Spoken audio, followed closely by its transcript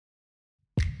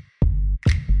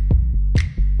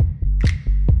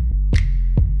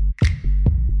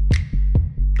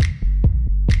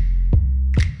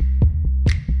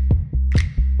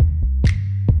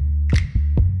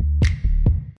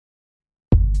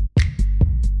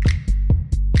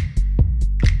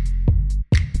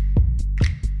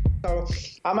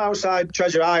I'm outside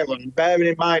Treasure Island, bearing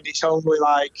in mind it's only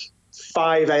like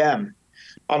 5 a.m.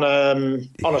 on a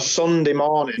Sunday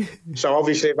morning. So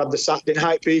obviously I've had the Saturday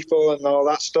night people and all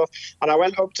that stuff. And I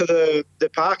went up to the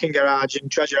parking garage in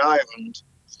Treasure Island.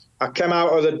 I came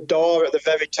out of the door at the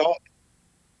very top,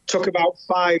 took about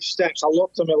 5 steps. I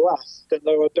looked on the left, and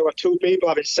there were 2 people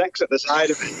having sex at the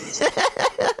side of me.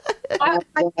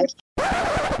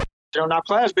 Now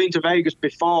Claire's been to Vegas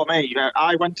before me.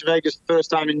 I went to Vegas the first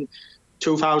time in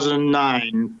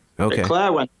 2009. Okay.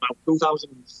 Claire went about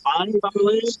 2005, I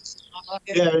believe.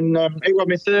 Yeah, and it was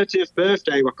my 30th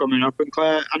birthday were coming up, and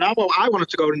Claire and I wanted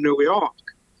to go to New York,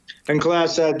 and Claire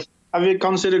said, "Have you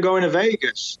considered going to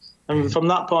Vegas?" And from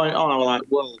that point on, I was like,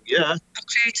 "Well, yeah." I've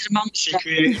created a monster. She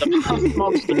created a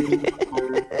monster.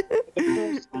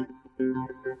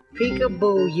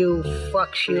 Peekaboo, you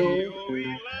fucks you.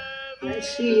 I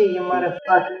see you, you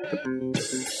motherfucker.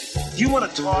 Do you want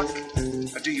to talk,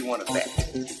 or do you want to bet?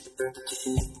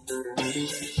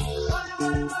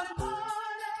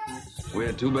 We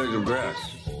had 2 bags of grass,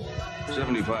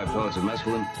 75 pellets of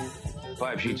mescaline,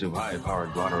 5 sheets of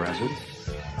high-powered blotter acid,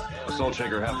 a salt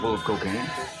shaker half full of cocaine,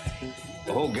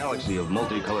 a whole galaxy of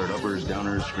multicolored uppers,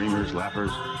 downers, screamers,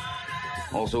 laughers,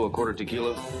 also a quarter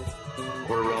tequila,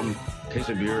 quarter rum, case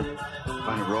of beer,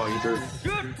 pint of raw ether,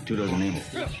 2 dozen names.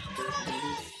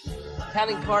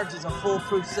 Counting cards is a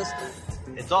foolproof system.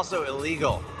 It's also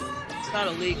illegal. It's not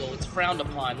illegal, it's frowned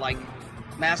upon, like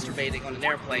masturbating on an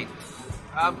airplane.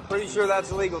 I'm pretty sure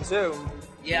that's illegal too.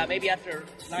 Yeah, maybe after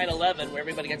 9/11 where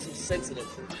everybody gets so sensitive.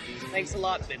 Thanks a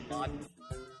lot, Bin Laden.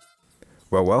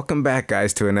 Well, welcome back,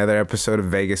 guys, to another episode of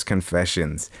Vegas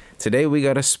Confessions. Today we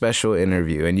got a special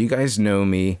interview, and you guys know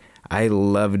me. I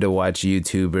love to watch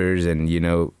YouTubers and,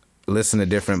 listen to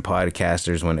different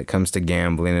podcasters when it comes to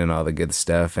gambling and all the good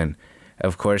stuff. And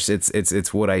of course,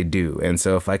 it's what I do. And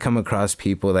so if I come across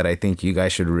people that I think you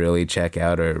guys should really check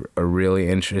out or are really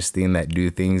interesting, that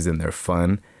do things and they're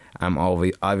fun, I'm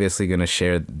obviously going to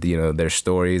share, their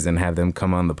stories and have them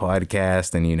come on the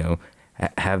podcast and,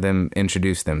 have them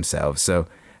introduce themselves. So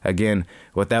again,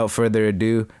 without further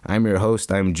ado, I'm your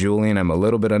host. I'm Julian. I'm a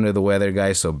little bit under the weather,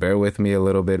 guys, so bear with me a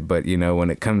little bit. But,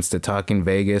 when it comes to talking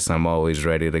Vegas, I'm always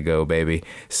ready to go, baby.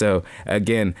 So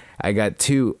again, I got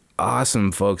 2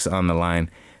 awesome folks on the line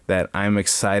that I'm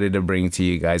excited to bring to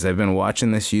you guys. I've been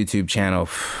watching this YouTube channel,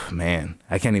 man,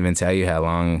 I can't even tell you how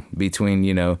long between,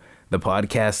 the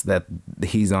podcast that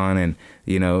he's on and,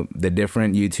 the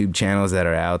different YouTube channels that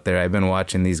are out there. I've been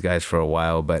watching these guys for a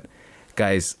while, but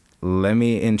guys, let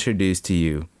me introduce to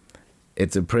you.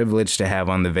 It's a privilege to have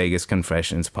on the Vegas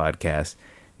Confessions podcast,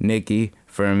 Nikki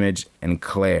Firmage and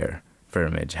Claire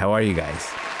Firmage. How are you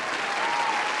guys?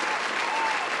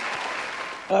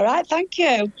 All right, thank you.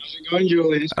 How's it going,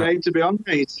 Julie? It's great to be on,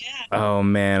 mate. Yeah. Oh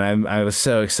man, I was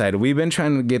so excited. We've been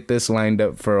trying to get this lined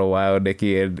up for a while,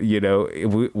 Nikki. And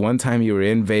one time you were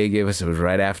in Vegas. It was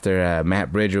right after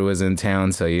Matt Bridger was in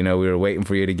town. So we were waiting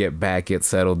for you to get back, get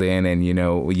settled in, and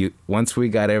once we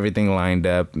got everything lined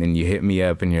up, and you hit me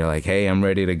up, and you're like, "Hey, I'm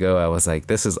ready to go." I was like,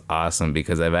 "This is awesome,"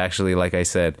 because I've actually, like I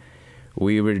said,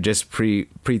 we were just pre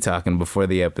talking before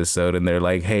the episode, and they're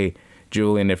like, "Hey,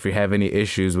 Julian, if you have any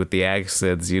issues with the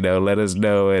accents, let us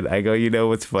know." And I go,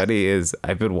 what's funny is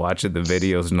I've been watching the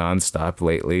videos nonstop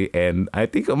lately, and I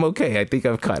think I'm okay. I think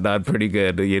I've caught on pretty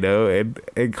good,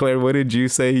 And Claire, what did you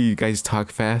say? You guys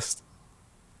talk fast?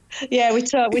 Yeah, we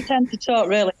tend to talk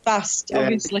really fast,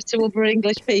 obviously, to other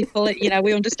English people.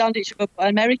 We understand each other, but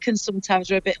Americans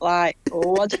sometimes are a bit like,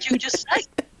 "Oh, what did you just say?"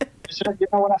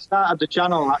 When I started the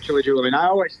channel, actually, Julian, I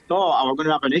always thought I was going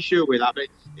to have an issue with that, but it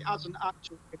hasn't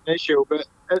actually been an issue. But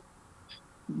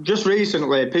just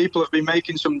recently, people have been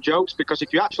making some jokes because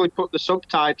if you actually put the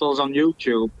subtitles on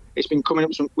YouTube, it's been coming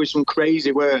up with some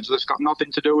crazy words that's got nothing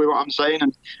to do with what I'm saying.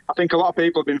 And I think a lot of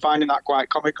people have been finding that quite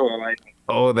comical lately.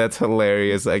 Oh, that's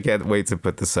hilarious. I can't wait to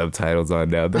put the subtitles on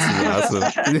now. This is awesome.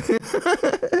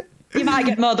 You might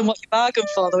get more than what you bargained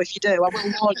for, though, if you do. I will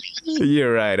warn you.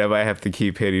 You're right. I might have to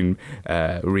keep hitting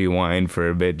rewind for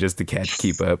a bit just to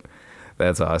keep up.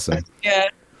 That's awesome. Yeah.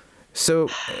 So,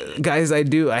 guys, I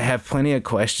have plenty of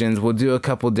questions. We'll do a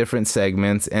couple different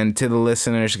segments. And to the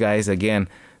listeners, guys, again,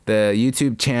 the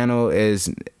YouTube channel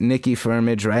is Nikki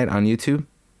Firmage, right, on YouTube?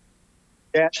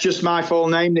 Yeah, it's just my full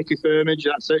name, Nikki Firmage.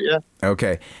 That's it, yeah.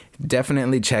 Okay.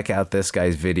 Definitely check out this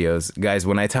guy's videos. Guys,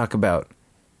 when I talk about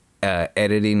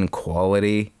editing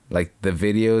quality, like the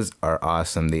videos are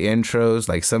awesome. The intros,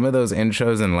 like some of those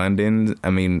intros in London, I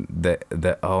mean,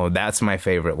 that's my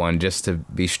favorite one, just to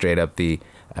be straight up. The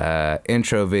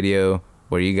intro video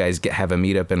where you guys have a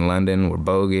meetup in London where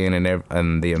Bogan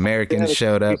and the Americans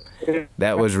showed up.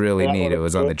 That was really neat. It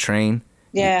was on the train.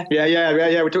 Yeah.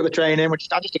 Yeah. We took the train in.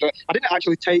 I didn't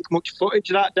actually take much footage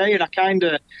that day, and I kind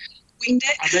of Winged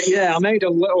it. I made a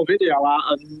little video out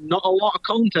and not a lot of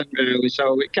content really,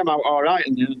 so it came out all right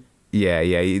in the end. Yeah.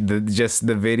 Just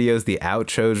the videos, the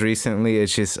outros recently,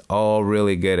 it's just all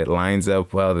really good. It lines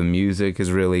up well. The music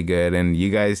is really good. And you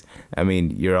guys, I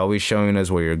mean, you're always showing us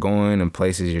where you're going and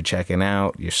places you're checking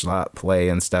out, your slot play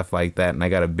and stuff like that. And I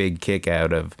got a big kick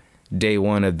out of day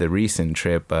one of the recent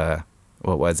trip.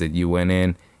 What was it? You went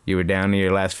in, you were down to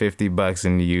your last $50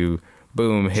 and you,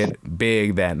 boom, hit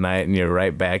big that night and you're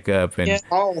right back up. And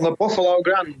Oh, the Buffalo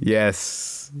Grand.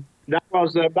 yes. That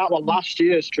was last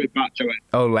year's trip, actually.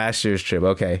 Oh, last year's trip.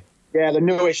 Okay. Yeah, the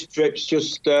newest trip's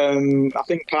just, I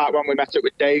think part one we met up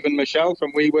with Dave and Michelle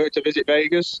from We Work to Visit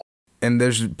Vegas. And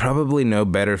there's probably no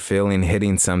better feeling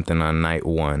hitting something on night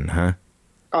one, huh?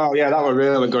 Oh, yeah, that was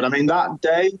really good. I mean, that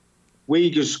day, we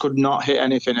just could not hit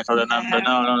anything, if I remember.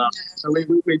 No. So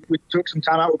we took some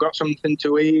time out, we got something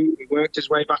to eat, we worked his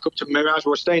way back up to Mirage. We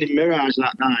were staying in Mirage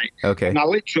that night. Okay. And I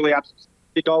literally had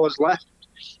 $50 left.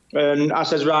 And I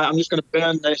said, right, I'm just going to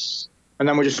burn this, and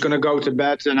then we're just going to go to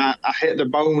bed. And I hit the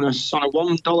bonus on a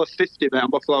 $1.50 bet on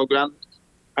Buffalo Grand,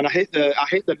 and I hit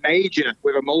the major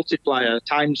with a multiplier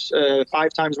times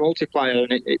 5 times multiplier,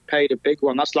 and it paid a big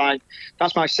one. That's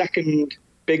my second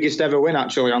biggest ever win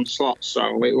actually on slots.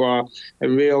 So it was a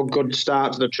real good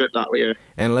start to the trip that year.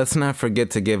 And let's not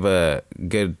forget to give a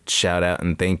good shout out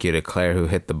and thank you to Claire who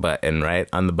hit the button right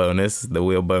on the bonus, the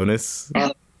wheel bonus.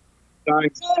 They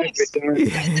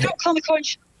don't call me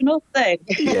coach for nothing.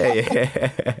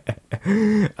 Yeah.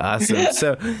 Awesome.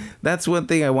 So that's one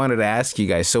thing I wanted to ask you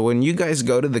guys. So when you guys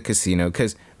go to the casino,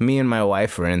 because me and my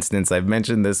wife, for instance, I've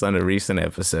mentioned this on a recent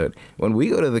episode, when we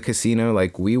go to the casino,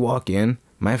 like we walk in,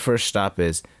 my first stop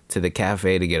is to the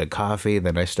cafe to get a coffee.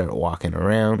 Then I start walking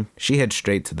around. She heads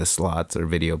straight to the slots or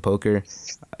video poker.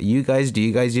 Do you guys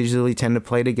usually tend to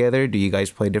play together? Do you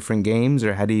guys play different games,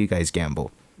 or how do you guys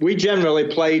gamble? We generally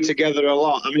play together a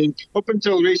lot. I mean, up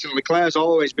until recently, Claire's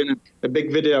always been a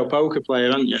big video poker player,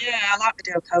 hasn't you? Yeah, I like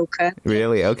video poker.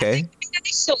 Really? Okay.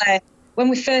 Initially, when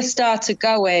we first started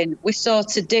going, we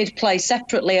sort of did play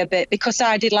separately a bit because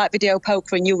I did like video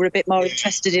poker and you were a bit more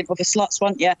interested in other slots,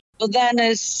 weren't you? But then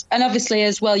obviously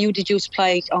as well, you did used to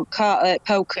play on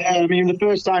poker. Yeah, I mean, the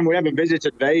first time we ever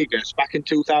visited Vegas back in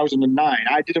 2009,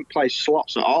 I didn't play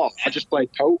slots at all. I just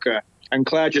played poker. And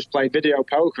Claire just played video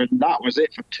poker, and that was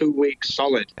it for 2 weeks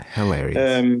solid.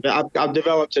 Hilarious. I've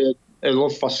developed a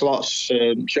love for slots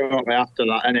shortly after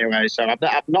that anyway. So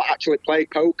I've not actually played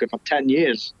poker for 10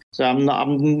 years. So I've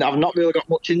not really got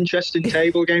much interest in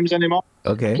table games anymore.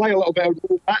 Okay. I play a little bit of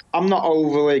roulette. I'm not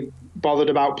overly bothered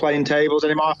about playing tables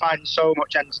anymore. I find so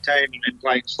much entertainment in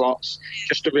playing slots,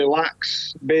 just to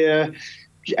relax, beer,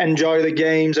 enjoy the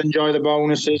games, enjoy the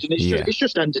bonuses, and it's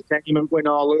just entertainment, win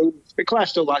or lose. But Claire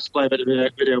still likes to play a bit of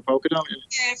video poker, don't you?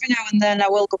 Yeah, every now and then I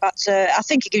will go back to. I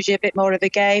think it gives you a bit more of a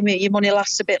game. Your money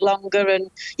lasts a bit longer,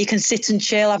 and you can sit and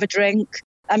chill, have a drink.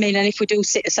 I mean, and if we do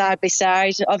sit side by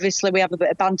side, obviously we have a bit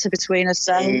of banter between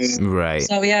ourselves. Right.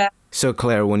 So yeah. So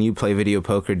Claire, when you play video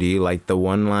poker, do you like the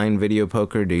one-line video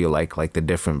poker? Do you like the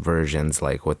different versions,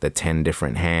 like with the 10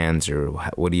 different hands, or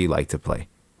what do you like to play?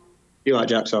 You like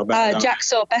Jacksaw better?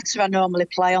 Jacksaw better I normally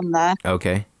play on there.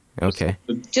 Okay.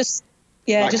 Just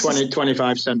like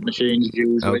 20-25 machines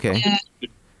usually. Okay.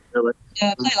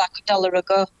 Yeah, play like $1 a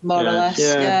go, more or less.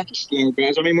 Yeah.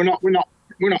 I mean, we're not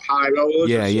high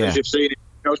rollers. As you've seen it.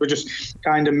 We're just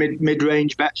kind of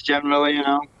mid-range bets generally. You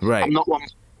know. Right. I'm not one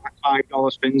for like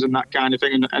 $5 spins and that kind of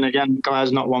thing. And again,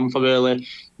 Claire's not one for really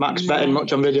max betting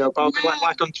much on video poker.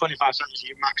 Like on 25 cents,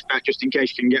 you max bet just in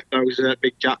case you can get those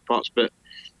big jackpots, but.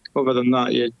 Other than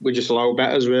that, we're just low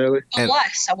betters, really.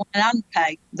 Unless I want an hand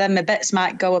pay, then my bets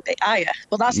might go a bit higher.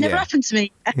 But that's never happened to me.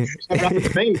 It's never happened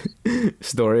to me.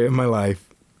 Story of my life.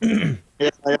 Yeah,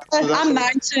 and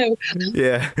mine too.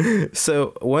 Yeah.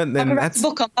 So that's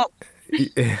book on that.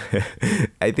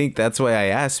 I think that's why I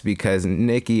asked, because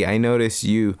Nikki, I noticed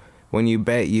when you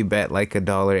bet like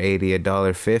 $1.80,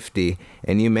 $1.50,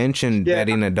 and you mentioned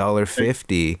betting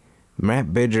 $1.50.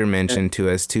 Matt Bidger mentioned to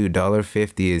us too,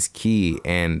 $1.50 is key.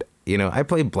 And, I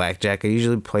play blackjack. I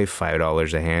usually play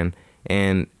 $5 a hand.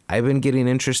 And I've been getting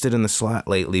interested in the slot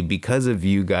lately because of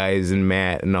you guys and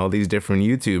Matt and all these different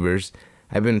YouTubers.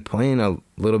 I've been playing a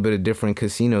little bit of different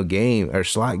casino game or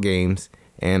slot games,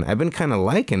 and I've been kind of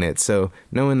liking it. So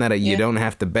knowing that you don't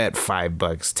have to bet $5,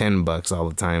 $10 all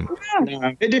the time.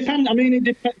 No, it depends. I mean,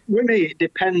 with me, it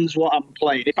depends what I'm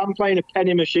playing. If I'm playing a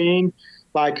penny machine,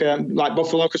 like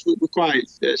Buffalo, because we're quite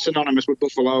synonymous with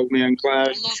Buffalo, me and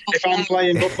Claire. If I'm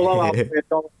playing Buffalo, I'll play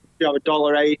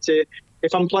 $1.80.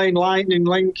 if I'm playing Lightning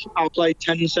Link, I'll play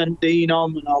 10-cent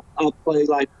denom, and I'll play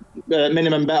like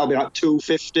minimum bet will be like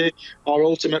 $2.50, or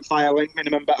Ultimate Fire Link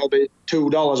minimum bet will be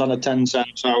 $2 on a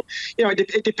 10-cent. So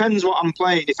it depends what I'm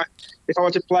playing. If I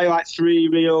were to play like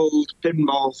 3-reel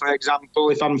pinball, for example,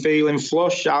 if I'm feeling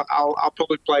flush, I'll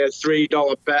probably play a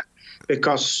 $3 bet,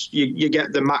 because you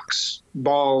get the max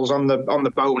balls on the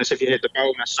bonus if you hit the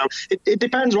bonus. So it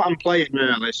depends what I'm playing,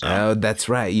 really. So. Oh, that's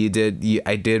right.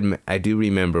 I do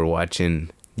remember watching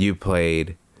you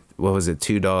played. What was it?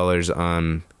 $2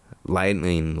 on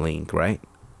Lightning Link, right?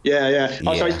 Yeah.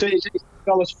 Oh, so it's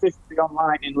 $2.50 on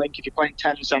Lightning Link if you're playing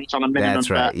 10 cents on a minimum. That's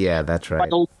right. Bet. Yeah, that's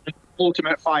right. Like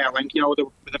Ultimate Fire Link,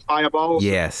 with the fireballs.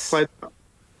 Yes. So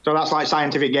that's like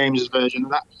Scientific Games' version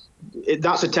of that.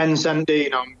 That's a 10-cent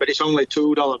denom, but it's only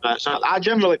 $2 bet. So I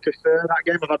generally prefer that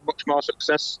game. I've had much more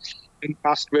success in the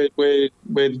past with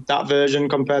that version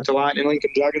compared to Lightning Link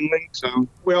and Dragon Link. So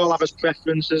we all have our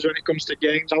preferences when it comes to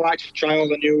games. I like to try all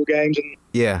the new games and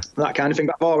that kind of thing.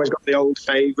 But I've always got the old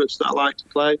favourites that I like to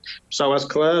play. So has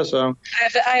Claire. So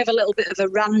I have a little bit of a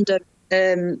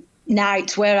random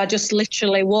night where I just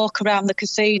literally walk around the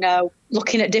casino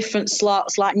looking at different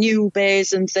slots like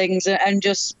newbies and things, and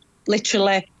just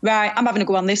literally, right, I'm having to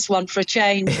go on this one for a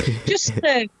change. Just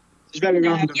it's very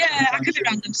random. Yeah, I can be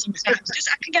random sometimes.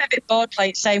 I can get a bit bored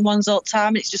playing the same ones all the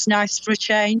time. It's just nice for a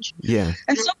change. Yeah.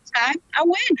 And sometimes I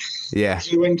win. Yeah.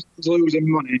 If you win losing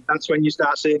money, that's when you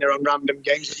start seeing her on random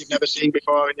games that you've never seen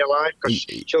before in your life, because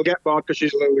she'll get bored because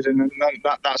she's losing, and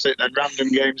that's it. Then random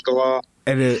games galore.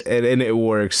 And it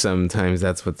works sometimes.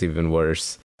 That's what's even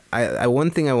worse.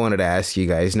 One thing I wanted to ask you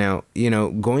guys now,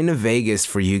 going to Vegas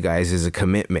for you guys is a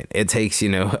commitment. It takes,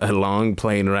 a long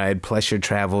plane ride, plus your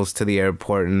travels to the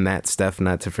airport and that stuff,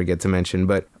 not to forget to mention.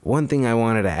 But one thing I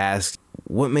wanted to ask,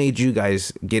 what made you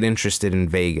guys get interested in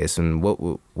Vegas, and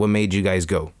what made you guys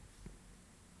go?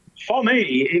 For me,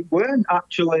 it weren't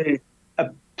actually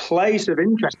a place of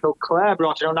interest till Claire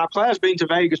brought it on. Now, Claire's been to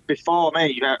Vegas before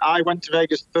me. I went to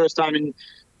Vegas the first time in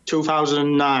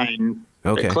 2009.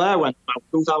 Okay. Claire went about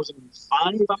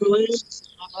 2005, I believe.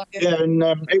 Yeah, and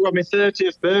it was my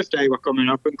 30th birthday were coming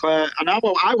up, and I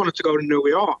wanted to go to New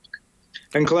York.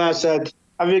 And Claire said,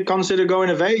 have you considered going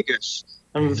to Vegas?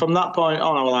 And from that point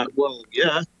on, I was like, well,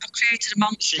 yeah. I've created a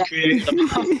monster. She created a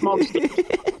monster.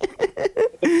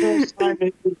 The first time,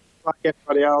 like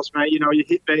everybody else, mate, you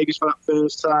hit Vegas for that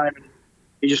first time, and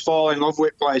you just fall in love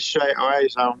with the place straight away,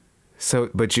 So,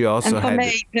 but you also and for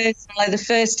me personally, the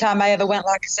first time I ever went,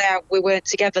 like I say, we weren't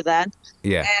together then.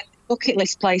 Yeah. Bucket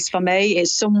list place for me.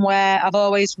 It's somewhere I've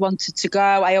always wanted to go.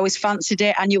 I always fancied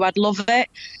it. I knew I'd love it.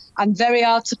 I'm very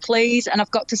hard to please, and I've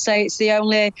got to say it's the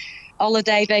only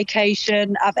holiday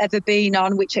vacation I've ever been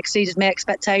on which exceeded my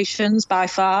expectations by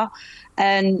far.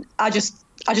 And I just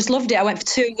loved it. I went for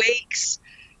 2 weeks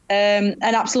and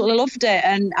absolutely loved it.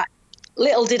 And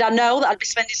little did I know that I'd be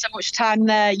spending so much time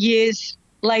there years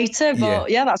later, but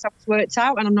yeah, that's how it's worked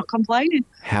out, and I'm not complaining.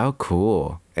 How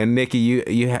cool. And Nikki,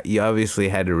 you obviously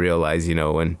had to realize,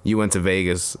 when you went to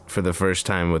Vegas for the first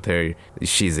time with her,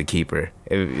 she's a keeper.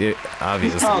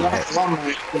 Obviously. Oh, that's one.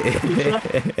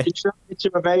 She took me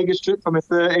to a Vegas trip for my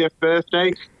 30th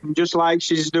birthday, and just like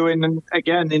she's doing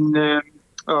again in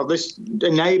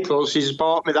April, she's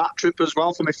bought me that trip as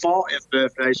well for my 40th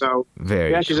birthday. So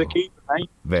she's a keeper, mate.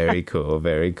 Very cool,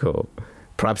 very cool.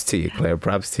 Props to you, Claire.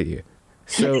 Props to you.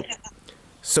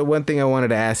 So one thing I wanted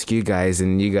to ask you guys,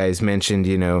 and you guys mentioned,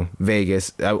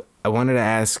 Vegas. I wanted to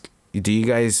ask, do you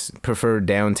guys prefer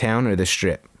downtown or the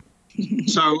Strip?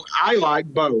 So I like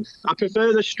both. I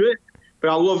prefer the Strip, but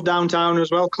I love downtown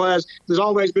as well. There's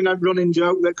always been a running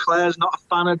joke that Claire's not a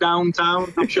fan of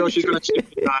downtown. I'm sure she's going to stick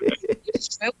with that.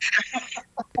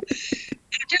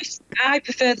 I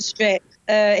prefer the Strip.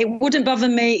 It wouldn't bother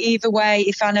me either way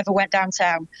if I never went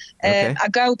downtown. Okay. I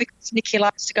go because Nikki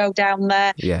likes to go down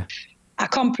there. Yeah. I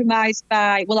compromise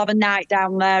we'll have a night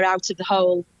down there out of the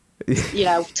whole,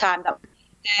 time.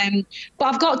 But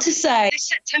I've got to say, this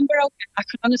September open, I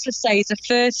can honestly say, is the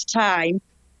first time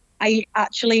I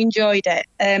actually enjoyed it.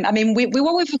 We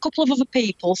were with a couple of other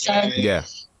people, so yeah.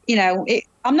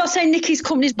 I'm not saying Nikki's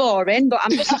company's boring, but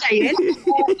I'm just saying.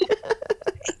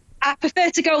 I prefer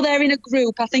to go there in a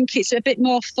group. I think it's a bit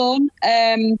more fun.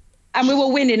 And we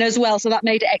were winning as well, so that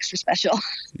made it extra special.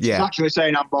 Yeah. She's actually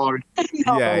saying I'm boring.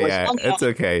 Yeah. It's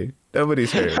okay.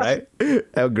 Nobody's hurt, right?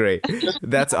 Oh, great.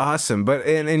 That's awesome. But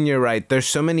and you're right. There's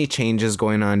so many changes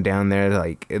going on down there.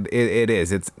 Like it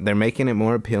is. They're making it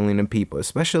more appealing to people,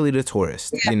 especially to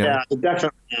tourists. Yeah,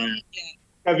 definitely.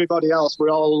 Everybody else, we're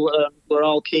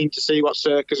all keen to see what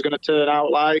Circa's going to turn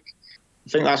out like.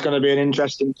 think that's going to be an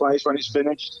interesting place when it's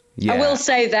finished. Yeah. I will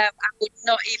say that I would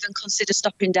not even consider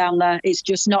stopping down there. It's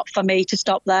just not for me to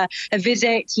stop there. A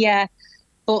visit, yeah,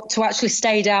 but to actually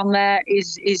stay down there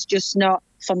is just not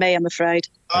for me, I'm afraid.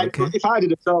 Okay. If I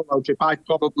did a solo trip, I'd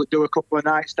probably do a couple of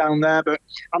nights down there, but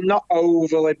I'm not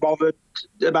overly bothered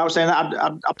about saying that.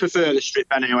 I prefer the Strip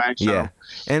anyway. So. Yeah,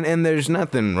 and there's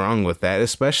nothing wrong with that,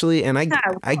 especially, and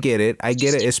I get it,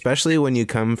 especially when you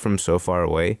come from so far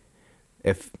away.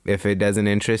 If it doesn't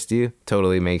interest you,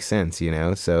 totally makes sense, you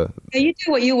know. So Yeah, you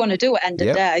do what you want to do at the end of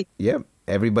the day. Yep,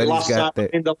 everybody's last got time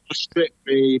in the last trip,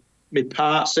 me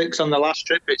part 6 on the last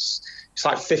trip, it's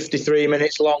like 53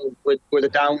 minutes long with a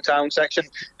downtown section.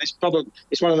 It's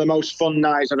one of the most fun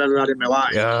nights I've ever had in my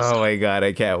life. Oh my god,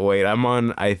 I can't wait.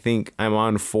 I think I'm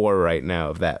on 4 right now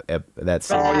of that series.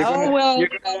 Don't give it away.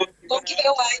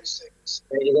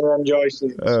 You're gonna enjoy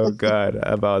it. Oh god,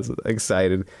 I'm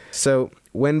excited. So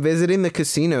when visiting the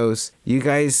casinos, you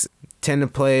guys tend to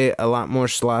play a lot more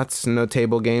slots, no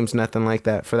table games, nothing like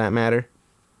that for that matter?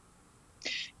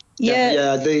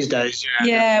 Yeah, these days.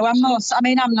 Yeah, well,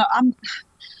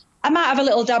 I might have a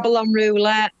little dabble on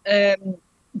roulette,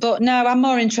 but no, I'm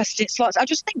more interested in slots. I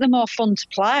just think they're more fun to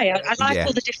play. I like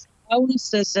all the different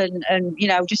bonuses and you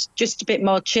know, just a bit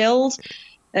more chilled,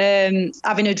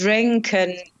 having a drink,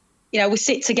 and you know, we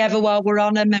sit together while we're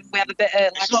on them and we have a bit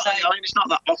of. It's not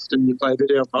that often you play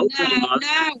video poker.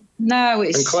 No.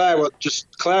 It's... And Claire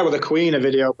was the queen of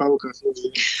video poker.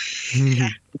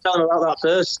 Tell me about that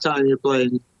first time you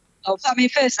played. Oh, I mean,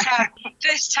 first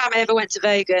time I ever went to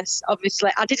Vegas,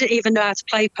 obviously, I didn't even know how to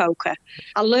play poker.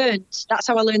 That's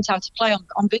how I learned how to play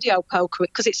on video poker,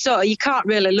 because it's sort of, you can't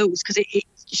really lose because it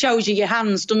shows you your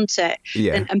hands, doesn't it?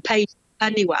 Yeah. And pay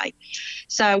anyway.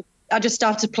 So I just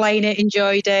started playing it,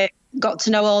 enjoyed it, got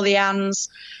to know all the hands.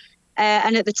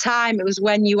 And at the time, it was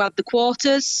when you had the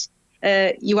quarters.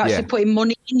 You actually put in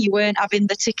money in, you weren't having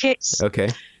the tickets.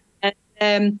 Okay.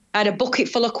 I had a bucket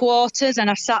full of quarters and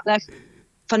I sat there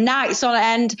for nights on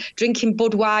end drinking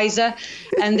Budweiser,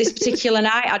 and this particular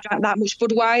night I drank that much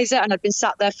Budweiser and I'd been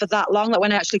sat there for that long that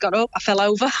when I actually got up I fell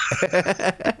over.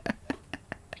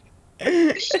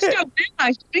 It's just so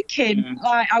nice drinking.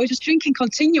 Like, I was just drinking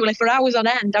continually for hours on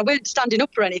end. I weren't standing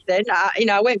up or anything.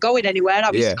 I weren't going anywhere. I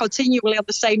was continually on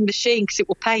the same machine because it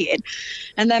were paying.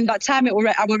 And then by the time I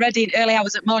were ready in early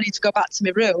hours at morning to go back to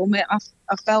my room,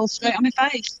 I fell straight on my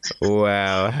face.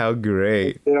 Wow, how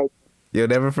great. You'll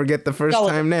never forget the first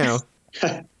time now.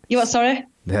 You what, sorry?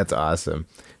 That's awesome.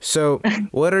 So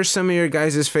what are some of your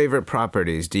guys' favorite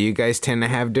properties? Do you guys tend to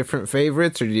have different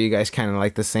favorites, or do you guys kind of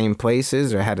like the same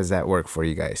places, or how does that work for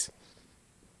you guys?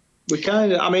 We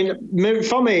kind of, I mean,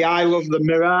 for me, I love the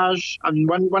Mirage. And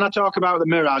when I talk about the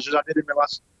Mirage, as I did in my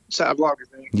last set of vlogs,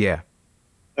 I think, yeah.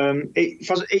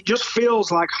 It just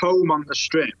feels like home on the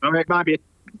Strip. I mean, it might be a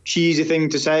cheesy thing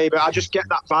to say, but I just get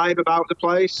that vibe about the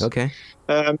place. Okay.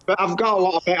 But I've got a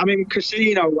lot of it. I mean,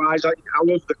 casino-wise, I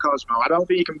love the Cosmo. I don't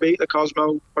think you can beat the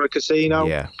Cosmo for a casino.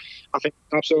 Yeah. I think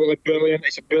it's absolutely brilliant.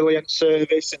 It's a brilliant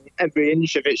service, and every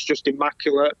inch of it's just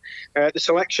immaculate. The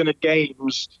selection of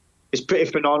games is pretty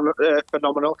phenomenal.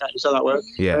 Can't you say that word?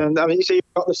 Yeah. And I mean, you see,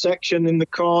 you've got the section in the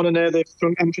corner near the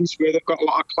front entrance where they've got a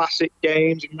lot of classic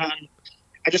games, and that.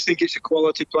 I just think it's a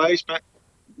quality place. But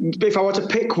if I were to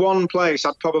pick one place,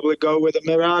 I'd probably go with the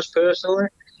Mirage personally.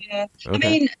 Yeah.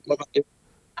 Okay.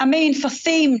 I mean, for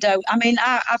themed,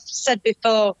 I've said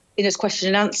before in this question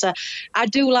and answer, I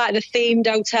do like the themed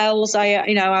hotels. I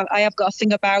have got a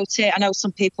thing about it. I know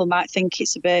some people might think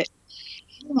it's a bit.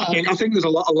 I think there's a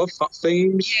lot of love for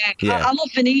themes. Yeah. I love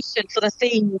Venetian for the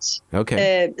themed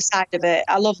side of it.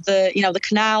 I love the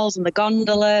canals and the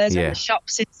gondolas and the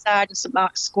shops inside and St.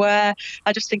 Mark's Square.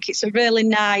 I just think it's a really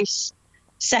nice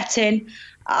setting.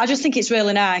 I just think it's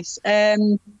really nice.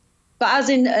 But as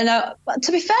in,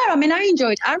 to be fair, I mean, I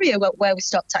enjoyed Aria where we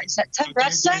stopped at in September.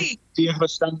 I'd say. Do you have a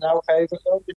standout favourite?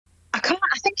 I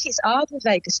think it's Arbor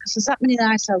Vegas because there's that many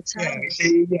nice hotels.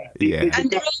 Yeah. And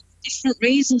there are different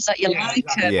reasons that you like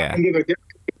them. Yeah. I can give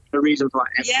a reason for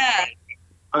that. Yeah.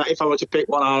 If I were to pick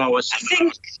one, I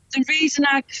think the reason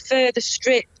I prefer the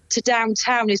Strip to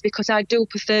downtown is because I do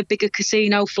prefer bigger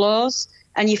casino floors.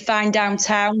 And you find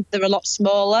downtown, they're a lot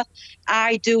smaller.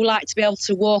 I do like to be able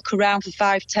to walk around for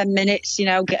 5-10 minutes,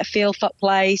 get a feel for the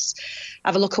place,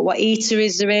 have a look at what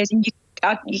eateries there is. And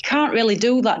you can't really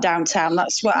do that downtown.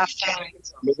 That's what I find.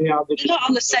 They're not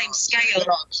on the same scale.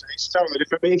 It's totally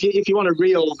different. But if you want a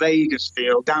real Vegas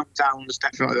feel, downtown is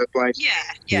definitely the place.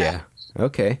 Yeah.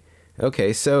 Okay.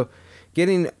 So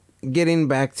getting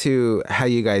back to how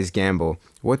you guys gamble,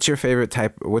 what's your favorite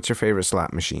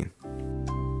slot machine?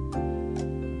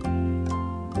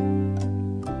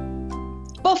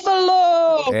 Buffalo!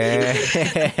 Oh,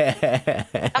 I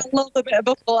love a bit of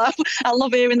Buffalo. I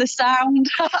love hearing the sound.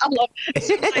 I love as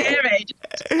soon as I hear it.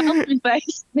 It's my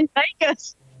face in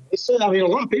Vegas. I mean, a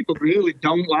lot of people really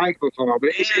don't like Buffalo,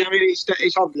 but it's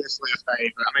obviously a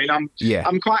favourite. I mean,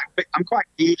 I'm quite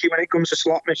geeky when it comes to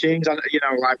slot machines, and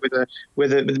like with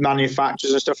the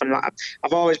manufacturers and stuff. And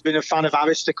I've always been a fan of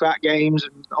Aristocrat games,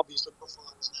 and obviously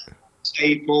Buffalo's a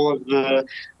staple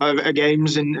of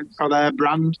games for their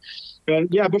brand. And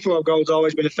Buffalo Gold's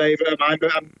always been a favourite of mine,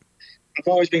 but I've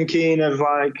always been keen of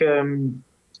like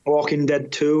Walking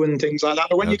Dead 2 and things like that.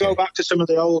 But when you go back to some of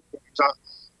the old games,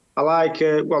 I like,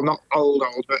 not old,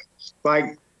 but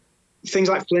like things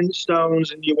like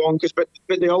Flintstones and your Wonkers, but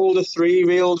the older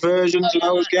 3-reel versions of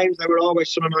those games, they were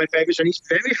always some of my favourites. And it's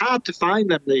very hard to find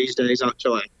them these days,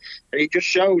 actually. And it just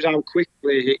shows how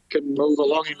quickly it can move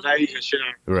along in Vegas,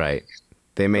 Right.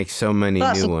 They make so many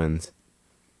new ones.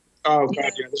 Oh, God,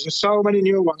 yeah. There's so many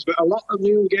new ones, but a lot of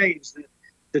new games,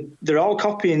 they're all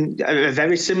copying a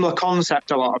very similar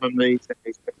concept, a lot of them these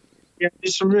days. But,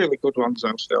 there's some really good ones,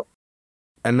 though, still.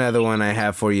 Another one I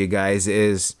have for you guys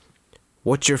is,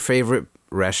 what's your favorite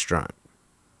restaurant?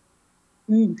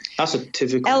 That's a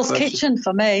typical Hell's question. Kitchen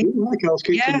for me. You like Hell's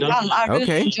Kitchen, I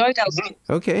really enjoyed Hell's Kitchen.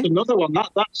 Okay. Another one,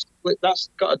 that's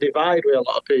got a divide with a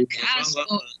lot of people. Yes, but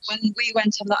when we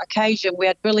went on that occasion, we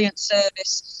had brilliant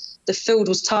service. The food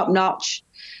was top notch.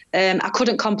 I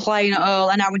couldn't complain at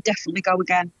all, and I would definitely go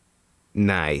again.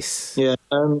 Nice. Yeah,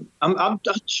 I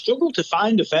struggle to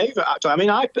find a favourite, actually. I mean,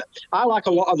 I like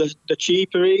a lot of the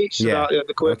cheaper eats,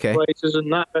 the quick places and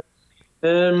that.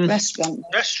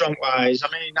 Restaurant-wise, I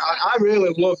mean, I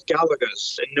really love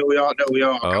Gallagher's in New York.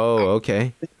 Oh,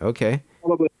 okay.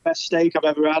 Probably the best steak I've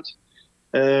ever had.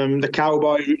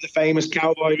 The famous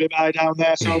cowboy ribeye down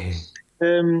there. So,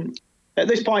 at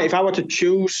this point, if I were to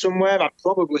choose somewhere, I'd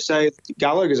probably say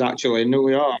Gallagher's, actually, in New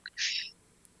York.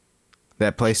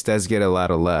 That place does get a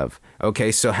lot of love.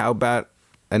 Okay, so how about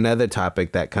another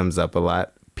topic that comes up a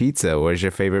lot? Pizza. Where's your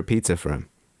favorite pizza from?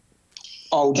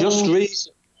 Oh, just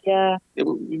recently. Yeah.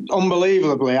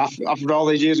 Unbelievably, after all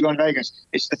these years going to Vegas,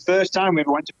 it's the first time we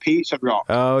ever went to Pizza Rock.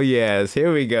 Oh, yes.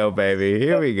 Here we go, baby.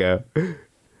 Here we go.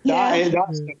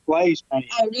 That's the place, mate.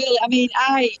 Oh, really? I mean,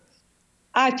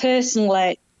 I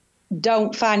personally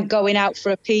don't find going out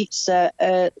for a pizza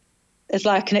as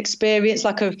like an experience,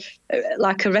 like a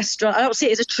restaurant. I don't see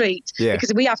it as a treat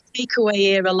because we have takeaway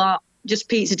here a lot, just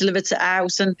pizza delivered to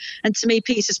house, and to me,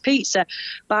 pizza's pizza.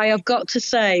 But I have got to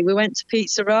say, we went to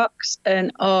Pizza Rocks,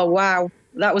 and oh wow,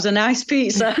 that was a nice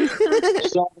pizza.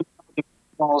 Meatballs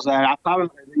there.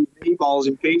 Apparently, the meatballs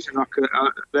in Pizza Rock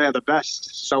they're the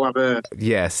best. So I've heard.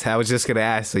 Yes, I was just gonna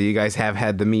ask. So you guys have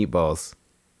had the meatballs?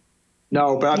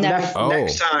 No, but next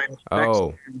time.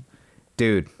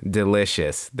 Dude,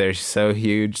 delicious. They're so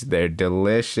huge. They're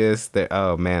delicious.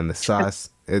 Oh, man, the sauce.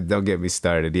 Don't get me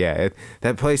started. Yeah,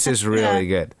 that place is really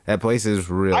good. That place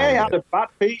is really good. I had a bad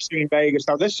pizza in Vegas,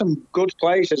 though. There's some good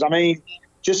places. I mean,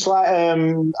 just like, I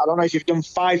don't know if you've done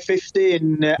 550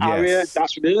 in Aria.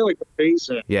 That's really good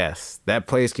pizza. Yes, that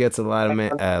place gets a lot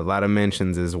of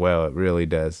mentions as well. It really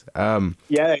does.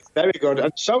 Yeah, it's very good.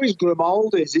 And so is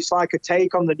Grimaldi's. It's like a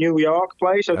take on the New York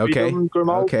place. Have you done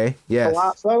Grimaldi's? Okay, yes.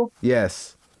 Palazzo?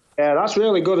 Yes. Yeah, that's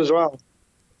really good as well.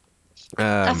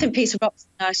 I think Pizza Rock's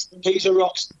nice. Pizza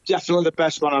Rock's definitely the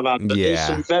best one I've had. But there's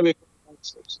some very good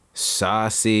places.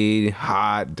 Saucy,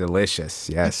 hot, delicious.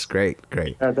 Yes, great.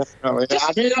 Yeah, definitely.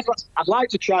 I'd like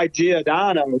to try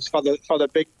Giordano's for the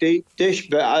big deep dish,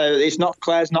 but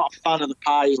Claire's not a fan of the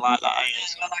pies like that. I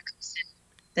like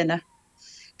dinner.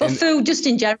 But food, just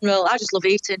in general, I just love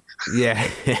eating. Yeah.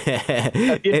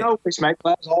 You know this, mate.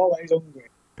 Claire's always hungry.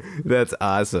 That's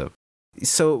awesome.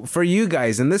 So for you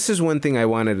guys, and this is one thing I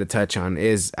wanted to touch on,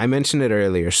 is I mentioned it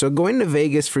earlier. So going to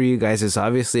Vegas for you guys is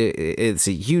obviously, it's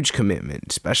a huge commitment,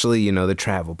 especially, the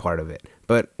travel part of it.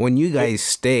 But when you guys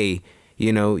stay,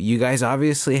 you guys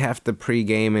obviously have to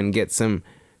pregame and get some,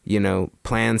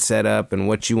 plan set up and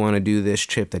what you want to do this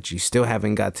trip that you still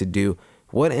haven't got to do.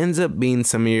 What ends up being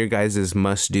some of your guys'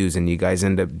 must-dos and you guys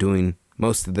end up doing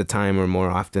most of the time or more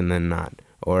often than not?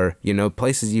 Or,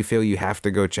 places you feel you have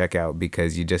to go check out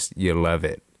because you love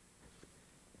it.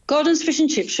 Gordon's Fish and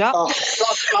Chip Shop.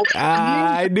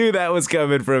 I knew that was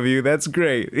coming from you. That's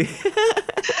great.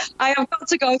 I have got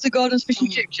to go to Gordon's Fish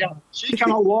and Chip Shop. She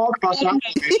cannot walk past that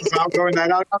without going there.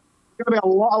 There's going to be a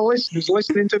lot of listeners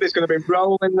listening to this, going to be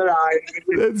rolling their eyes.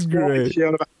 That's great.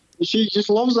 She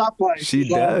just loves that place. She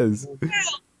does.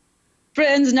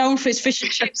 Britain's known for its fish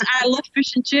and chips. I love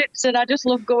fish and chips, and I just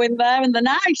love going there, and they're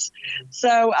nice.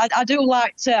 So I do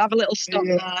like to have a little stop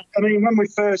there. I mean, when we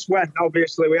first went,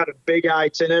 obviously we had a big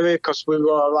itinerary because we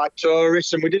were like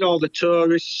tourists, and we did all the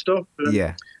tourist stuff.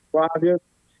 And what have you.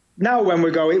 Now when we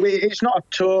go, it's not a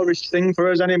tourist thing for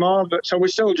us anymore. But so we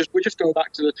just go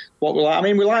back to what we like. I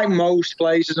mean, we like most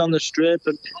places on the Strip,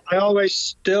 and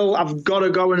I've got to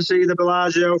go and see the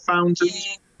Bellagio fountains.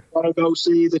 Yeah. Got to go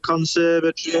see the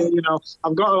conservatory. You know,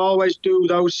 I've got to always do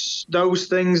those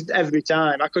things every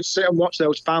time. I could sit and watch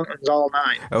those fountains all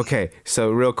night. Okay,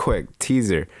 so real quick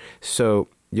teaser. So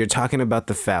you're talking about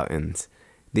the fountains.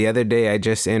 The other day I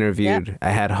just interviewed.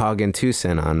 I had Hog and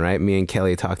Tucson on, right? Me and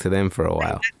Kelly talked to them for a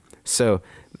while. So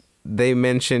they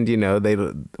mentioned, you know,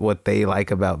 what they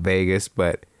like about Vegas,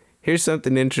 but here's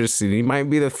something interesting. He might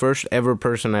be the first ever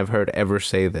person I've heard ever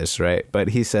say this, right? But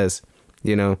he says,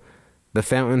 you know, the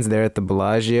fountains there at the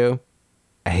Bellagio,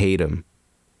 I hate him.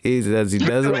 He says he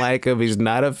doesn't like him. He's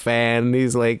not a fan.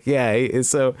 He's like, yeah.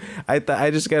 So I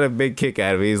just got a big kick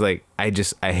out of it. He's like, I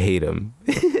hate him.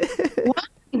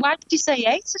 Why did you say you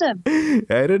hated him?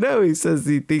 I don't know. He says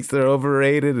he thinks they're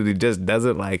overrated and he just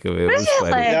doesn't like them. It was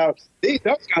funny. No,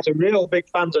 those guys are real big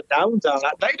fans of downtown.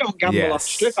 They don't gamble on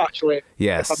Strip, actually.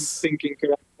 Yes. If I'm thinking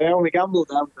correct. They only gamble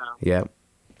downtown. Yep.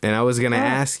 And I was going to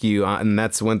ask you, and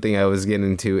that's one thing I was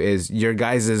getting to, is your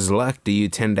guys' luck. Do you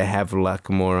tend to have luck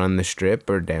more on the Strip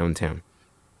or downtown?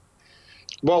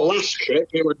 Well, last trip,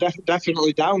 it was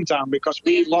definitely downtown because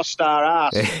we lost our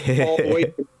ass all the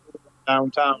way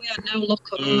downtown. We had no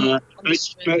luck on the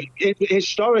Strip.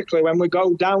 Historically, when we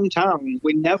go downtown,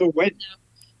 we never win.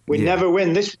 We never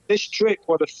win. This trip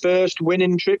was the first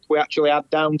winning trip we actually had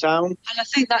downtown. And I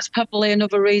think that's probably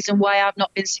another reason why I've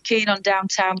not been so keen on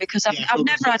downtown, because I've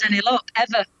never had any luck,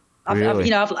 ever.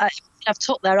 Really? I've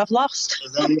took there, I've lost.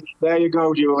 There you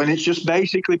go, Jewel. And it's just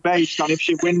basically based on if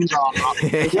she wins or not.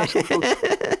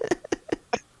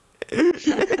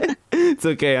 It's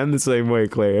okay. I'm the same way,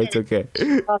 Claire. It's okay.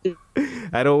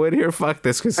 I don't win here. Fuck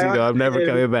this casino. I'm never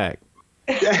coming back.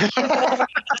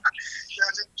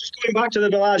 Just going back to the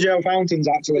Bellagio fountains,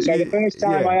 actually. So the first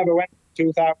time I ever went,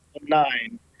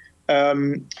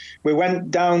 2009, we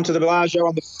went down to the Bellagio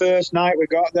on the first night we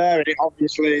got there, and it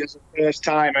obviously is the first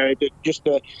time. Just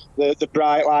the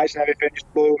bright lights and everything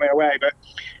just blew me away. But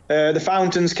the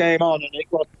fountains came on, and it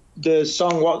was the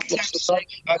song. What's the song?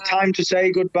 Time to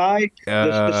Say Goodbye.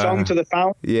 The song to the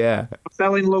fountain. Yeah. I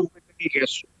fell in love with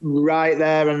Vegas right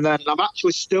there and then. I've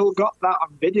actually still got that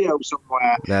on video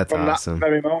somewhere. That's from awesome. That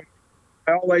very moment.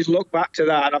 I always look back to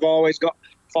that, and I've always got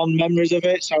fond memories of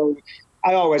it. So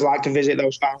I always like to visit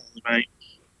those fountains, mate.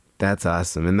 That's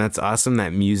awesome. And that's awesome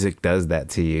that music does that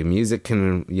to you. Music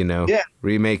can,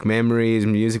 remake memories.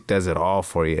 Music does it all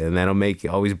for you. And that'll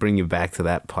always bring you back to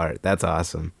that part. That's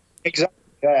awesome. Exactly.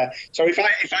 Yeah. So if I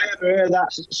ever hear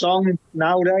that song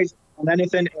nowadays on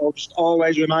anything, it'll just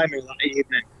always remind me of that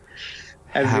evening.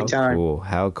 Every time.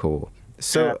 How cool.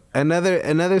 So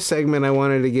another segment I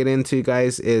wanted to get into,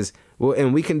 guys, is, well,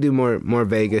 and we can do more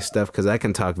Vegas stuff because I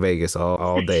can talk Vegas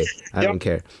all day. I don't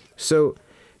care. So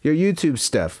your YouTube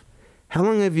stuff. How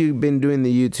long have you been doing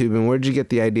the YouTube, and where'd you get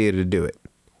the idea to do it?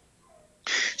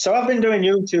 So I've been doing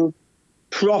YouTube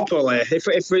properly. I've had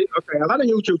a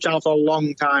YouTube channel for a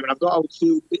long time, and I've got a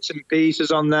few bits and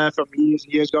pieces on there from years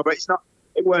and years ago, but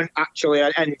it weren't actually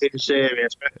anything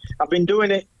serious. But I've been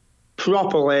doing it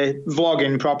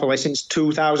vlogging properly since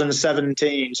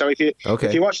 2017. So if you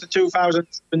watch the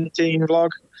 2017 vlog,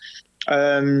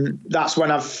 that's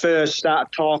when I first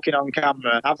started talking on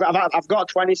camera. I've got a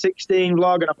 2016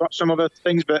 vlog and I've got some other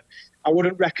things, but I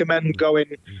wouldn't recommend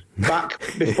going back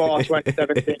before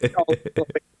 2017. It's all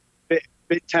a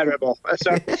bit terrible.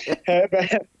 So,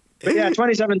 but yeah,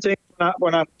 2017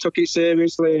 when I took it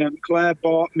seriously, and Claire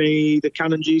bought me the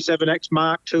Canon G7X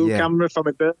Mark II camera for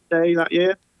my birthday that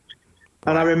year.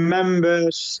 And I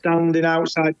remember standing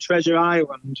outside Treasure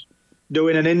Island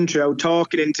doing an intro,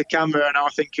 talking into camera, and I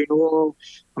was thinking, oh,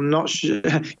 I'm not sure.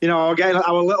 I was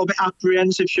a little bit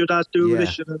apprehensive. Should I do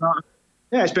this? Should I not?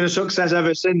 Yeah, it's been a success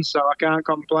ever since, so I can't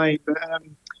complain. But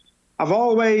I've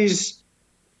always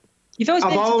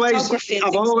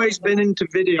been into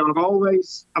video. I've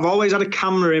always had a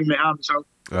camera in my hand. So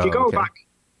if you go back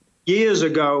years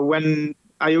ago when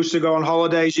I used to go on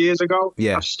holidays years ago,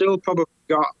 I've still probably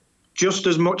got just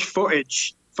as much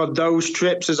footage for those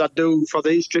trips as I do for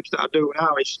these trips that I do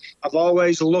now. I've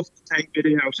always loved to take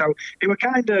video. So it was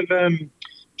kind of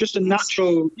just a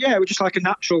natural, it was just like a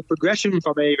natural progression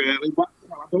for me, really. I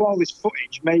do all this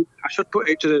footage, maybe I should put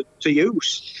it to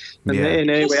use. And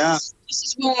here we are. Just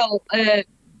as well,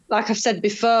 like I've said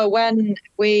before, when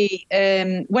we've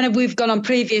gone on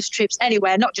previous trips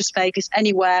anywhere, not just Vegas,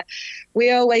 anywhere, we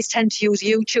always tend to use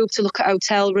YouTube to look at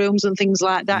hotel rooms and things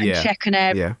like that and check an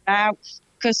area out.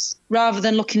 Because rather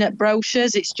than looking at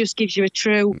brochures, it just gives you a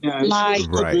true live.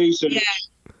 Right. Yeah.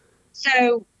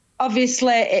 So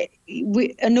obviously,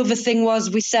 another thing was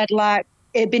we said like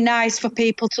it'd be nice for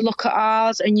people to look at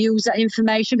ours and use that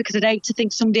information, because I'd hate to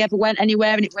think somebody ever went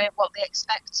anywhere and it weren't what they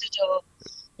expected, or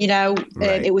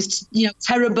it was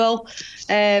terrible.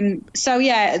 So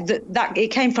yeah, that it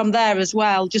came from there as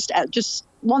well. Just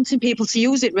wanting people to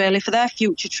use it really for their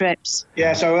future trips.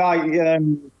 Yeah. So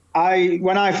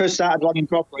when I first started vlogging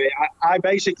properly, I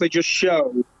basically just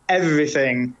show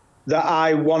everything that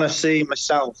I want to see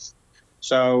myself.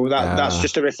 So that's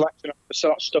just a reflection of the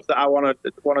sort of stuff that I wanted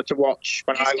to watch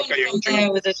when I look at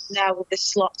YouTube. With the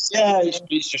slots. Yeah,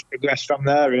 it's just progressed from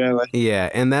there, really.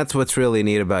 Yeah, and that's what's really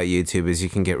neat about YouTube is you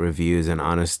can get reviews and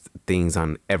honest things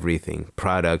on everything,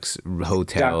 products,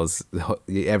 hotels,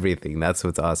 everything. That's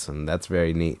what's awesome. That's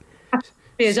very neat.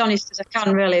 Be as honest as I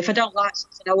can, really. If I don't like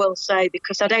something, I will say,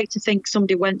 because I'd hate to think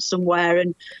somebody went somewhere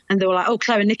and they were like, "Oh,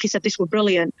 Claire and Nikki said this were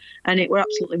brilliant," and it were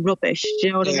absolutely rubbish. Do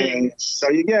you know what I mean? So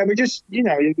we just,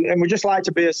 and we just like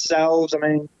to be ourselves. I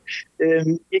mean,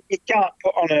 you can't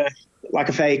put on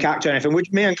a fake act or anything.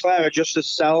 Me and Claire are just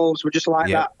ourselves. We're just like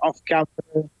that off camera.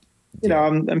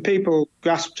 And people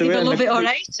grasp to it. People love it or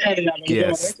hate it.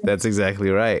 Yes, that's exactly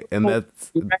right. And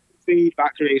that's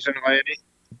feedback recently. And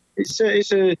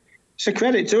it's a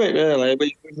credit to it, really.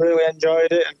 We really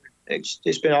enjoyed it, and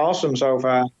it's been awesome so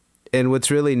far. And what's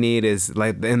really neat is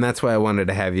and that's why I wanted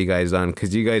to have you guys on,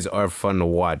 because you guys are fun to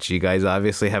watch. You guys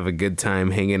obviously have a good time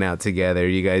hanging out together.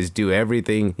 You guys do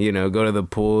everything, go to the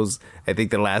pools. I think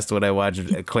the last one I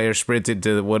watched, Claire sprinted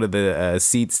to one of the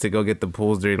seats to go get the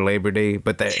pools during Labor Day,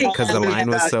 but because the line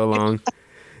was so long.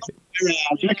 Yeah,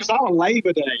 because that was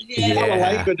Labor Day. Yeah. That was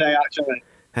Labor Day, actually.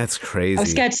 That's crazy. I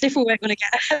was scared Stiffer weren't going to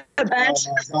get a bed.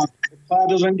 Oh, if Claire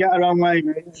doesn't get her own way,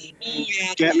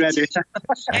 get ready.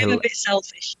 I'm a bit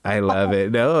selfish. I love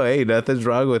it. No, hey, nothing's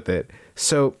wrong with it.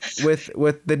 So with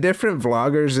the different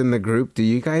vloggers in the group, do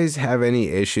you guys have any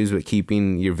issues with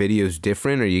keeping your videos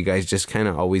different, or you guys just kind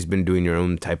of always been doing your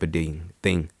own type of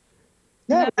thing?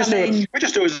 Yeah, we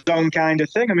just do our own kind of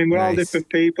thing. I mean, we're all different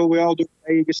people. We all do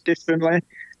Vegas differently.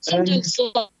 Some do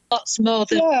lots more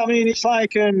than... Yeah, I mean, it's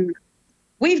like...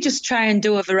 We've just tried and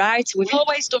do a variety. We've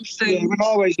always done food. Yeah, we've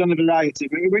always done a variety.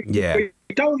 We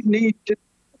don't need to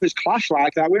clash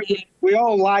like that. We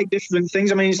all like different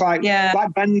things. I mean, it's like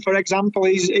Ben, for example,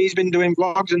 he's been doing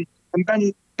vlogs,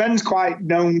 and Ben's quite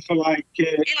known for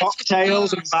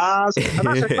cocktails and bars. And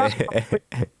that's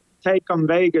a take on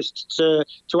Vegas to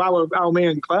how me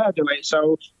and Claire do it.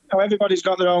 So everybody's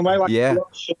got their own way.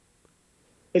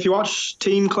 If you watch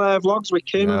Team Claire vlogs with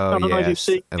Kim, I don't know if you've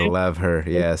seen. I love her.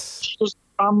 Yes. She does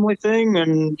the family thing,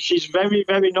 and she's very,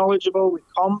 very knowledgeable with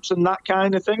comps and that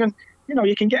kind of thing. And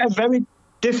you can get a very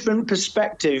different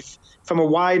perspective from a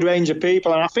wide range of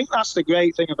people, and I think that's the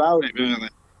great thing about it, really.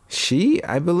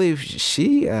 I believe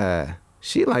she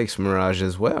likes Mirage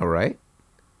as well, right?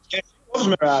 Yeah, she loves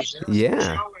Mirage. Yeah.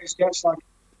 She always gets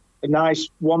a nice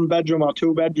 1-bedroom or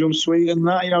 2-bedroom suite, and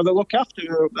that they look after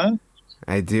her up there.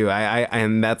 I do.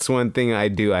 And that's one thing I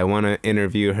do. I want to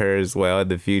interview her as well in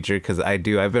the future, because I've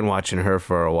been watching her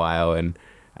for a while, and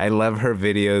I love her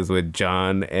videos with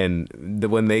John, and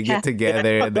when they get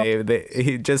together,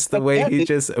 he's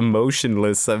just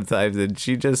emotionless sometimes, and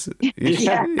she just,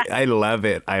 I love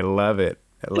it. I love it.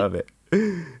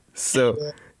 So,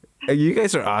 you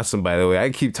guys are awesome, by the way. I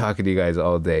keep talking to you guys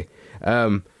all day.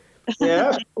 Yeah,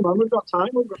 we've got time.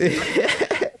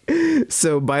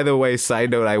 So, by the way, side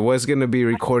note, I was going to be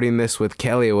recording this with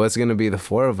Kelly. It was going to be the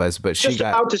 4 of us, but she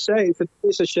got... Just about to say,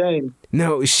 it's a shame.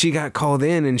 No, she got called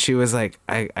in, and she was like,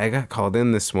 I got called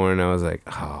in this morning. I was like,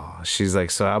 oh. She's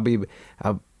like, so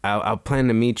I'll plan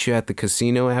to meet you at the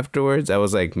casino afterwards. I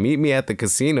was like, meet me at the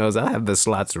casinos. I'll have the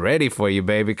slots ready for you,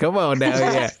 baby. Come on now,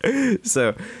 yeah.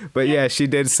 So, but yeah, she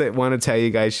did want to tell you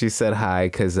guys she said hi,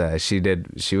 because she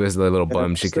was a little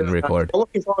bummed she couldn't record. I'm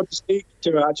looking forward to speaking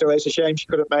to her, actually. It's a shame she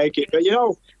couldn't make it. But,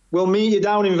 we'll meet you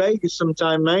down in Vegas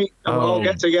sometime, mate. And we'll all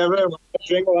get together. We'll have a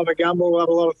drink, we'll have a gamble, we'll have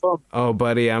a lot of fun. Oh,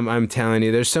 buddy, I'm telling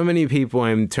you, there's so many people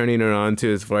I'm turning her on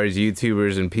to as far as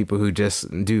YouTubers and people who just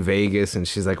do Vegas. And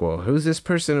she's like, well, who's this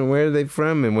person and where are they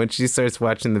from? And when she starts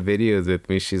watching the videos with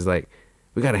me, she's like,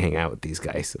 we got to hang out with these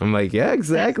guys. I'm like, yeah,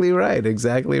 exactly right.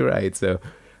 Exactly right. So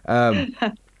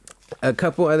a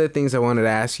couple other things I wanted to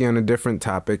ask you on a different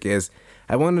topic is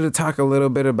I wanted to talk a little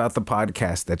bit about the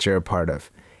podcast that you're a part of.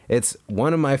 It's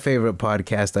one of my favorite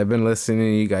podcasts. I've been listening to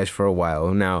you guys for a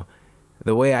while. Now,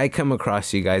 the way I come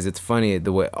across you guys, it's funny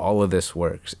the way all of this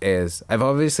works is I've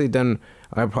obviously done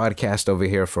our podcast over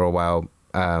here for a while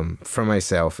for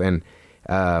myself. And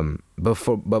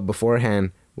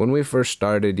beforehand, when we first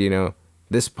started, you know,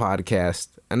 this podcast,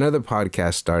 another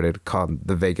podcast started called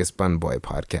the Vegas Bun Boy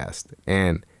Podcast.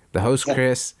 And the host,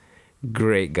 Chris,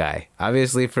 great guy,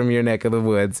 obviously from your neck of the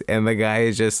woods. And the guy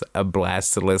is just a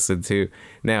blast to listen to.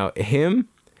 Now,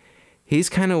 he's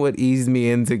kind of what eased me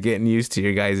into getting used to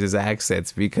your guys'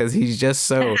 accents, because he's just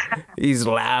so, he's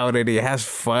loud and he has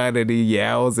fun and he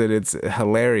yells and it's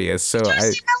hilarious. So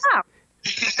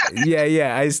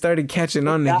I started catching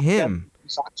on to him.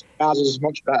 Ours is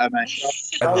much better, man.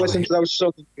 Don't listen to those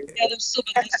southern people. Yeah, those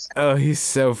Southerners. Oh, he's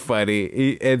so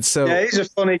funny. He's a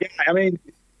funny guy. I mean,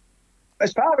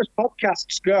 as far as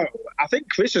podcasts go, I think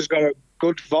Chris has got a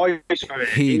good voice for it.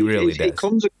 He really does. He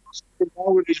comes across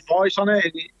with his voice on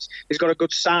it. He's got a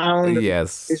good sound.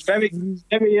 Yes. He's very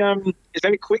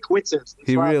quick-witted.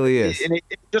 He really is. And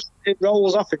it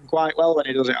rolls off him quite well when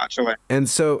he does it, actually. And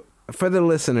so, for the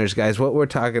listeners, guys, what we're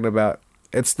talking about,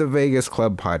 it's the Vegas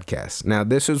Club Podcast. Now,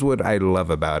 this is what I love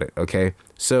about it, okay?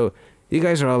 So, you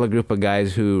guys are all a group of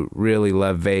guys who really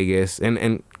love Vegas,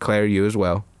 and Claire, you as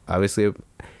well. Obviously,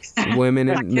 women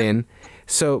and men.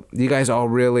 So, you guys all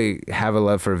really have a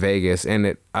love for Vegas, and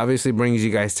it obviously brings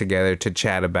you guys together to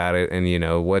chat about it and, you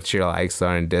know, what your likes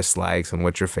are and dislikes and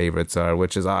what your favorites are,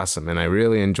 which is awesome. And I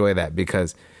really enjoy that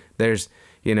because there's,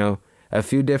 you know, a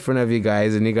few different of you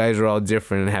guys, and you guys are all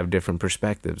different and have different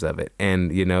perspectives of it.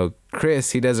 And, you know,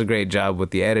 Chris, he does a great job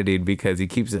with the editing because he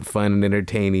keeps it fun and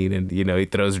entertaining, and, you know, he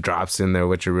throws drops in there,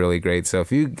 which are really great. So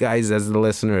if you guys, as the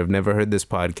listener, have never heard this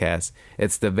podcast,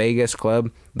 it's the Vegas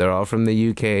Club. They're all from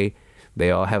the UK.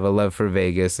 They all have a love for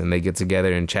Vegas, and they get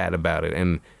together and chat about it.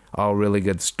 And all really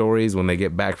good stories when they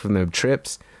get back from their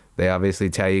trips. They obviously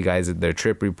tell you guys their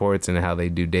trip reports and how they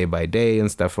do day by day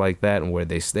and stuff like that and where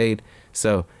they stayed.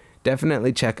 So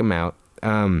definitely check them out.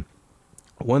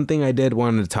 One thing I did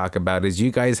want to talk about is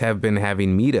you guys have been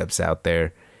having meetups out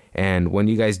there. And when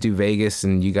you guys do Vegas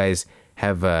and you guys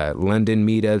have London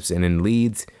meetups and in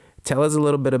Leeds, tell us a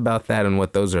little bit about that and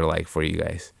what those are like for you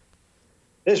guys.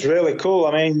 It's really cool.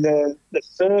 I mean, the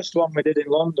first one we did in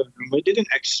London, we didn't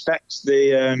expect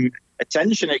the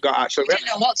attention it got, actually. We didn't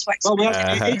know what to expect. Well,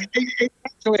 it's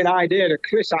actually an idea to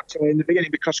Chris, actually, in the beginning,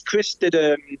 because Chris did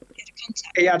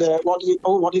he had a, what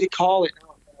did he call it?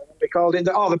 They called it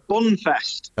the Bun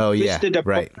Fest. Oh, Chris yeah, did a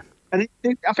right. And I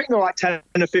think there were like 10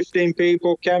 or 15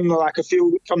 people came, like a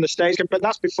few from the States, but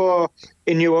that's before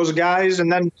he knew us guys.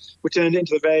 And then we turned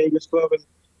into the Vegas Club, and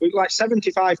like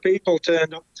 75 people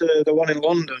turned up to the one in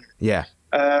London. Yeah.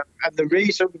 And the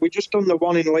reason we just done the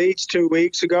one in Leeds 2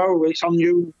 weeks ago. It's on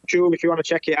YouTube if you want to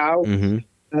check it out. Mm-hmm.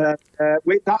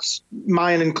 That's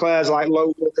mine and Claire's like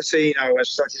local casino as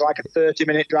such. It's like a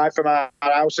 30-minute drive from our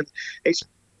house, and it's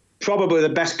probably the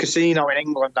best casino in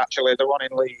England, actually, the one in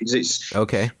Leeds. It's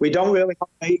okay. We don't really have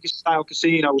Vegas-style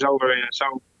casinos over here,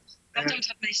 so. I don't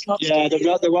have many slots. Yeah,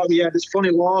 there's funny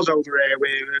laws over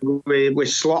here with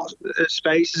slot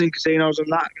spaces in casinos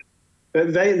and that.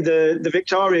 But the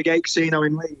Victoria Gate Casino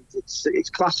in Leeds, it's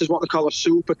classed as what they call a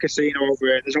super casino over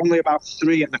here. There's only about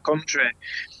 3 in the country.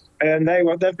 And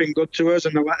they've been good to us,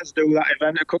 and they let us do that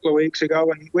event a couple of weeks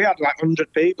ago, and we had like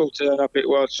 100 people turn up. It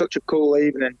was such a cool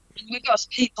evening. And we've got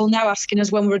people now asking us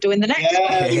when we're doing the next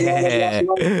one.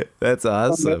 Yeah. That's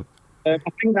awesome. I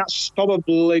think that's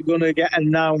probably going to get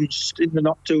announced in the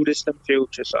not too distant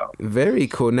future. So very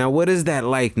cool. Now, what is that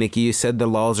like, Nikki? You said the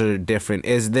laws are different.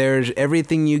 Is there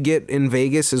everything you get in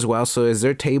Vegas as well? So is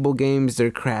there table games? Is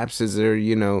there craps? Is there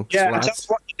slots? That's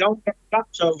what you don't get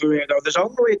craps over here though. There's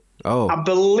only I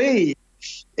believe,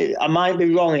 I might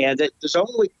be wrong here, that there's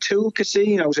only 2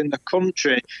 casinos in the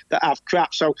country that have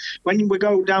craps. So when we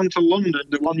go down to London,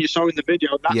 the one you saw in the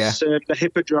video, that's the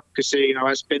Hippodrome Casino.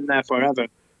 It's been there forever.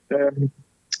 And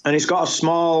it's got a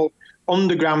small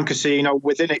underground casino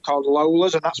within it called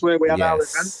Lola's, and that's where we had our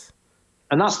event.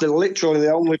 And that's literally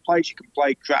the only place you can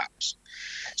play craps.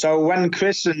 So when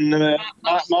Chris and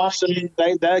Mark Mawson,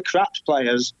 they're craps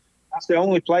players, that's the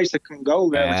only place they can go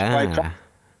really to play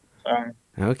craps.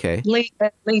 Okay.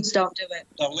 Leeds don't do it.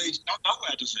 No, Leeds,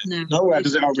 nowhere does it. No. Nowhere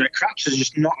does it over here. Craps is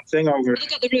just not a thing over here. We've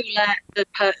got the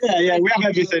roulette, we have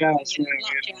everything else.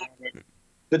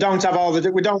 They don't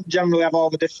have we don't generally have all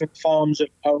the different forms of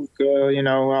poker,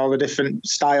 all the different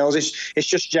styles. It's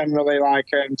just generally like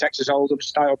Texas Hold'em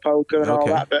style poker and all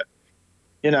that. But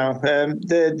Generally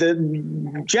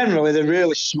they're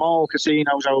really small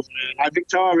casinos over there. Like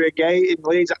Victoria Gate in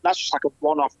Leeds, that's just like a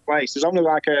one-off place. There's only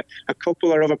like a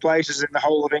couple of other places in the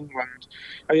whole of England,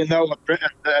 Britain,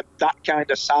 that kind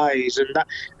of size. And that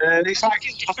it's like,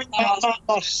 I think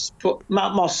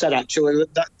Matt Moss said actually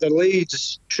that the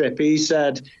Leeds trip, he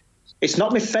said, it's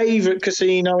not my favourite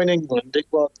casino in England. It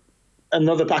was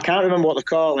I can't remember what they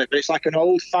call it, but it's like an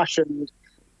old-fashioned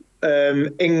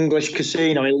English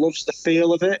casino. He loves the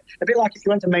feel of it. A bit like if you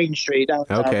went to Main Street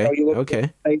downtown.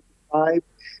 Okay. But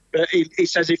he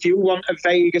says if you want a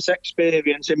Vegas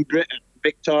experience in Britain,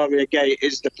 Victoria Gate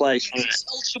is the place for it. It's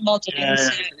ultra modern,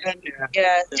 isn't it?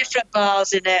 And, different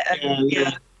bars in it,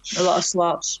 and a lot of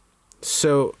slots.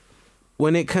 So,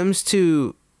 when it comes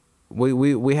to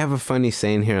we have a funny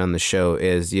saying here on the show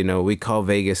is, we call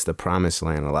Vegas the promised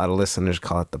land. A lot of listeners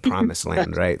call it the promised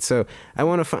land, right? So I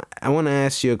want to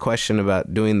ask you a question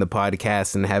about doing the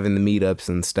podcast and having the meetups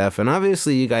and stuff. And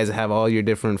obviously you guys have all your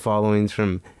different followings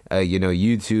from,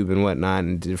 YouTube and whatnot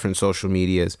and different social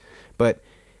medias. But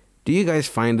do you guys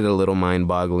find it a little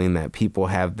mind-boggling that people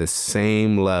have the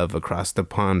same love across the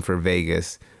pond for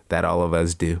Vegas that all of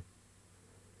us do?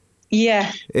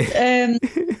 Yeah.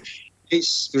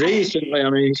 It's recently, I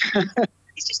mean...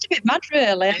 it's just a bit mad,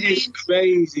 really. It's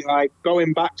crazy, like,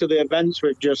 going back to the events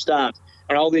we've just had,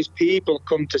 and all these people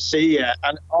come to see it,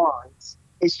 and,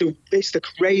 it's the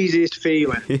craziest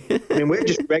feeling. I mean, we're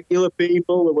just regular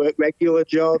people, we work regular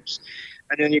jobs,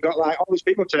 and then you got, like, all these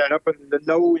people turn up, and they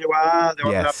know who you are, they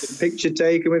want to have the picture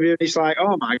taken with you, and it's like,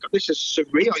 oh, my God, this is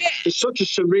surreal. It's such a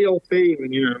surreal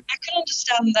feeling, I can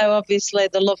understand, though, obviously,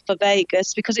 the love for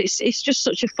Vegas, because it's just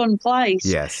such a fun place.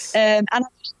 Yes. And I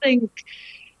just think,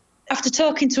 after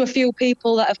talking to a few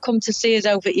people that have come to see us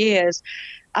over years,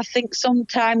 I think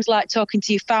sometimes, like, talking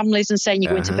to your families and saying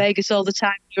you're going to Vegas all the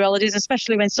time, your holidays,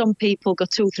 especially when some people go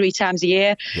 2-3 times a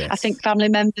year, I think family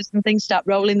members and things start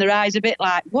rolling their eyes a bit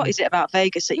like, what is it about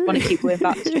Vegas that you want to keep going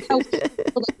back to? People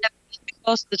that never been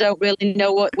before, they don't really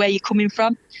know where you're coming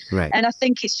from. Right. And I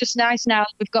think it's just nice now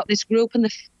we've got this group and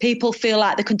the people feel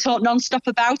like they can talk non-stop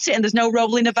about it and there's no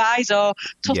rolling of eyes or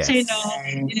tutting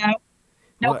or,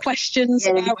 no questions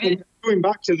about it. Going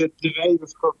back to the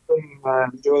Vegas Club thing,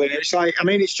 Julian, it's like, I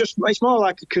mean, it's more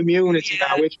like a community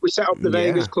now. We set up the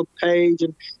Vegas Club page,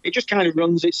 and it just kind of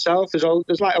runs itself.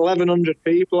 There's like 1,100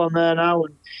 people on there now,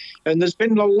 and there's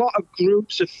been a lot of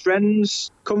groups of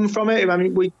friends come from it. I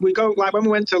mean, we go, like when we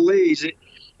went to Leeds,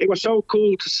 it was so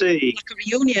cool to see. Like a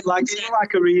reunion. Like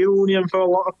a reunion for a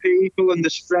lot of people, and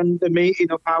there's friends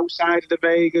meeting up outside of the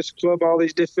Vegas Club, all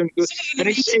these different groups. And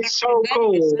it's so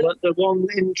cool that the one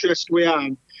interest we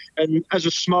have, and as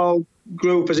a small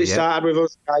group as it started with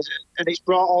us guys, and it's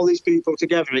brought all these people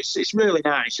together. It's really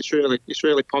nice. It's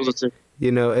really positive.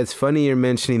 It's funny you're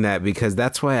mentioning that, because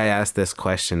that's why I asked this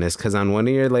question, is because on one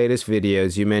of your latest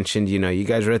videos you mentioned, you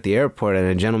guys were at the airport and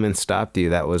a gentleman stopped you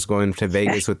that was going to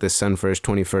Vegas with his son for his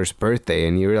 21st birthday,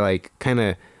 and you were like kind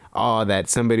of awe that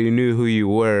somebody knew who you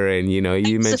were, and you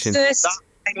mentioned the first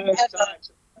time ever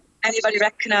anybody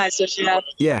recognized us.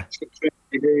 Yeah.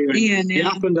 It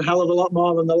happened a hell of a lot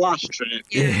more than the last trip.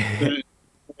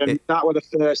 That was the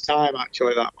first time,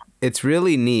 actually, that one. It's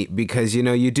really neat because,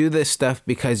 you do this stuff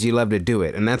because you love to do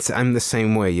it. And I'm the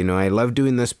same way. I love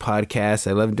doing this podcast.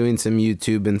 I love doing some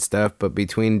YouTube and stuff. But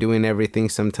between doing everything,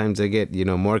 sometimes I get,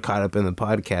 more caught up in the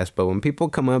podcast. But when people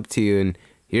come up to you and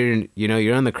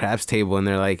you're on the craps table and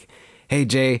they're like, hey,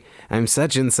 Jay, I'm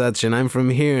such and such, and I'm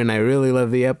from here, and I really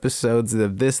love the episodes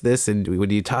of this, and when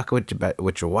you talk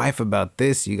with your wife about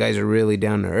this, you guys are really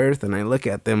down to earth, and I look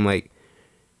at them like,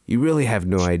 you really have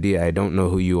no idea. I don't know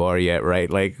who you are yet, right?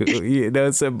 Like,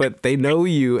 so, but they know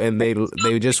you, and they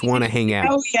just want to hang out.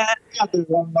 Oh, yeah. I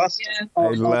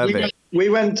love it. We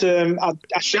went, I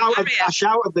shouted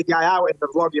the guy out in the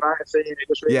vlog, you might have seen it.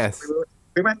 Yes.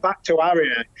 We went back to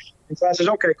Aria. And so I says,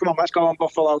 okay, come on, let's go on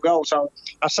Buffalo Gold. So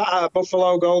I sat at a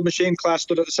Buffalo Gold machine class,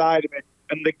 stood at the side of me,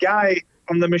 and the guy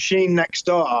on the machine next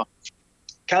door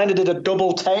kind of did a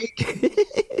double take.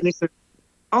 And he said,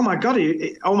 oh my God, are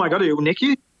you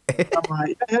Nicky? I'm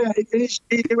like, yeah.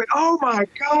 He went, oh my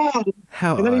God.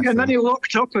 And then he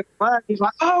looked up at Claire. He's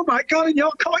like, oh my God, and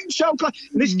you're coming so close.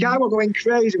 And this guy was going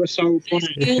crazy. It was so funny.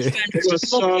 It was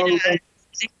so funny.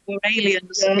 We're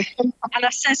aliens. And I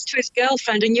says to his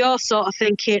girlfriend, and you're sort of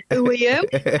thinking, who are you?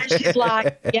 And she's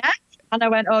like, yeah. And I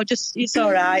went, oh, it's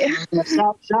all right.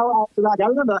 Shout out to that guy.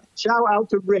 Remember, shout out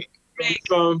to Rick.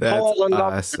 From That's Portland.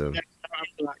 Awesome.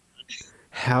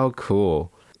 How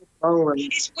cool.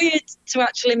 It's weird to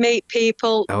actually meet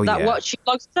people that watch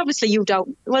your vlogs. Obviously, you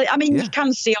don't. Well, I mean, you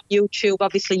can see on YouTube,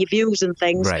 obviously, your views and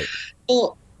things. Right.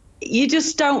 But you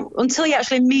just don't, until you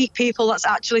actually meet people that's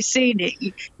actually seen it,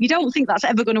 you don't think that's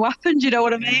ever going to happen. Do you know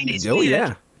what I mean? It's weird.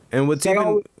 Yeah. And what's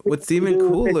even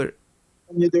cooler,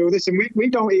 when you do this, and we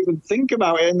don't even think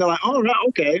about it, and they're like, oh, right,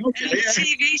 okay. And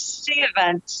TVC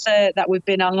events that we've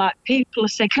been on, like, people are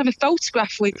saying, can I have a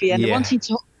photograph with you? And they're wanting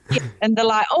to, and they're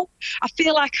like, oh, I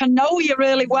feel like I know you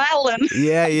really well. And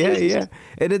yeah.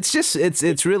 And it's just,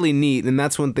 it's really neat. And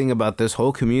that's one thing about this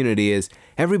whole community is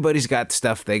everybody's got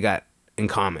stuff they got in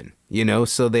common, you know?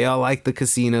 So they all like the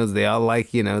casinos. They all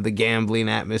like, you know, the gambling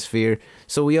atmosphere.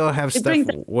 So we all have stuff.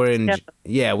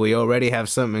 We already have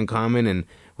something in common, and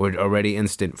we're already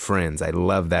instant friends. I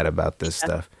love that about this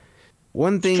stuff.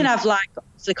 One thing, you can have like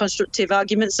the constructive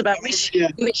arguments about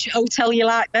which hotel you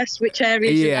like best, which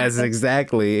area. Yes,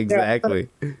 exactly. And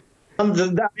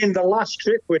in the last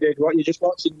trip we did, what you're just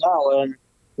watching now,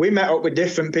 we met up with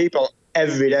different people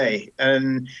every day,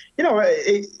 and you know,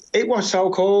 it was so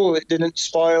cool. It didn't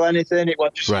spoil anything. It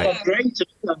was just great to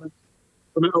do them.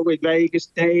 We met up with Vegas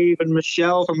Dave and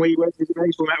Michelle from We Went to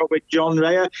Vegas. We met up with John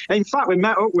Rea. In fact, we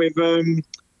met up with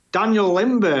Daniel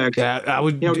Lindberg. Yeah,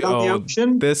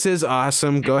 this is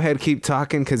awesome. Go ahead, keep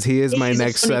talking, because he is my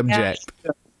next subject.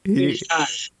 He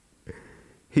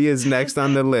is next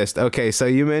on the list. Okay, so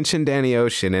you mentioned Danny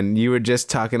Ocean, and you were just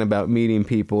talking about meeting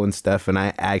people and stuff, and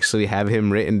I actually have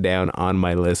him written down on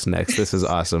my list next. This is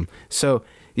awesome. So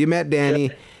you met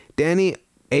Danny. Danny,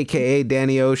 a.k.a.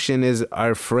 Danny Ocean, is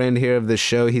our friend here of the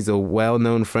show. He's a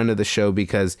well-known friend of the show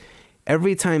because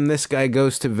every time this guy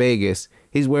goes to Vegas,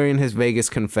 he's wearing his Vegas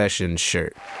Confessions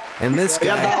shirt. And this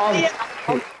guy...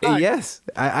 Yes,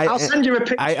 I'll send you a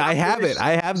picture. I have it.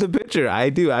 I have the picture. I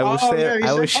do. I will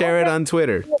share it on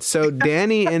Twitter. So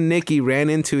Danny and Nikki ran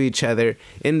into each other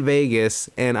in Vegas,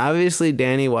 and obviously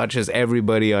Danny watches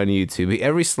everybody on YouTube.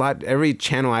 Every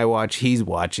channel I watch, he's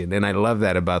watching, and I love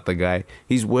that about the guy.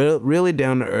 He's really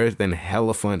down to earth and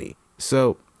hella funny.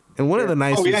 So, and one of the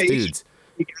nicest dudes.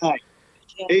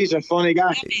 He's a funny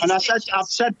guy, and I've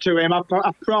said to him, I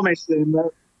promised him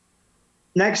that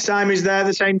next time he's there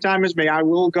the same time as me, I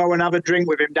will go and have a drink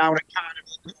with him down at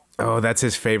Carnival. Oh, that's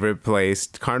his favorite place.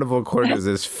 Carnival Court is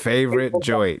his favorite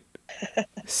joint.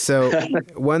 So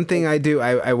one thing I do,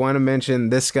 I want to mention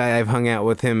this guy. I've hung out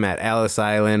with him at Ellis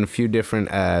Island, a few different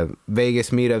Vegas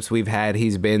meetups we've had.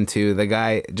 He's been to. The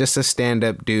guy, just a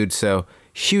stand-up dude. So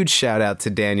huge shout out to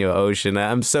Daniel Ocean.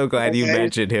 I'm so glad you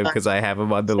mentioned him because I have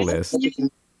him on the list.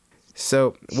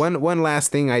 So one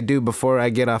last thing I do before I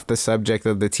get off the subject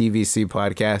of the TVC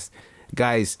podcast,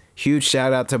 guys, huge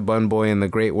shout out to Bun Boy and the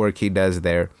great work he does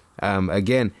there.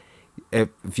 Again,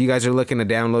 if you guys are looking to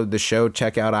download the show,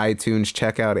 check out iTunes,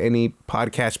 check out any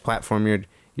podcast platform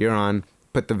you're on,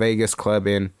 put the Vegas Club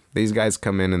in. These guys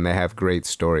come in and they have great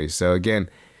stories. So again,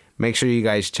 make sure you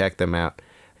guys check them out.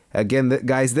 Again,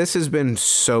 guys, this has been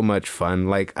so much fun.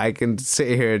 Like, I can sit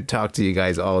here and talk to you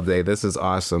guys all day. This is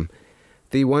awesome.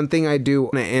 The one thing I do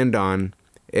want to end on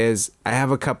is I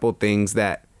have a couple things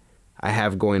that I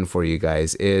have going for you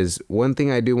guys. Is one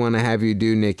thing I do want to have you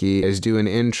do, Nikki, is do an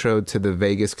intro to the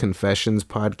Vegas Confessions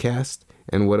podcast.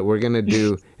 And what we're going to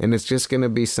do, and it's just going to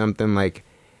be something like,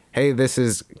 hey, this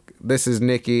is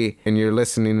Nikki, and you're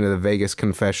listening to the Vegas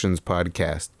Confessions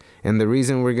podcast. And the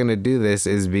reason we're going to do this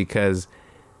is because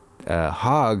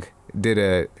Hog did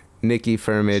a Nikki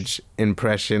Firmage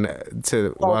impression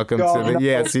to welcome to the...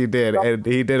 Yes, he did. And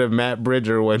he did a Matt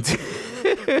Bridger one too.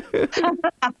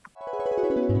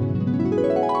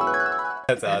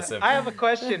 That's awesome. I have a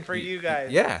question for you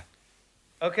guys. Yeah.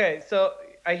 Okay, so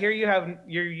I hear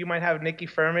you might have Nikki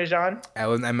Firmage on.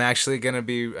 I'm actually going to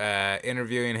be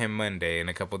interviewing him Monday in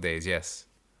a couple days, yes.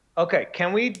 Okay,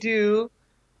 can we do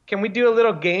a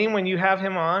little game when you have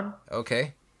him on?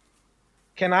 Okay.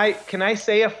 Can I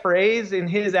say a phrase in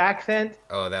his accent?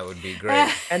 Oh, that would be great.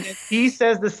 And then he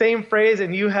says the same phrase,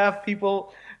 and you have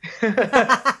people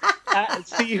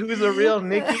see who's a real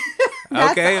Nikki.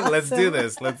 Okay, awesome. Let's do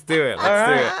this. Let's do it.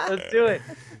 Let's do it.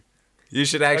 You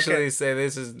should actually say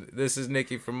this is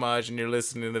Nikki Firmage, and you're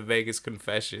listening to Vegas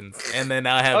Confessions, and then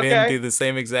I'll have him do the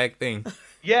same exact thing.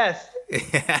 Yes.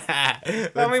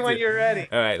 Tell me when you're ready.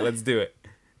 All right, let's do it.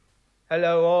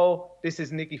 Hello all, this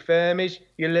is Nikki Firmage.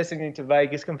 You're listening to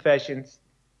Vegas Confessions.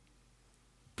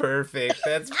 Perfect.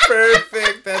 That's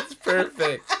perfect. That's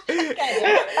perfect.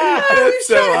 That's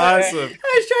so awesome.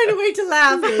 I was trying to wait to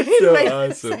laugh. So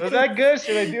awesome. Was that good?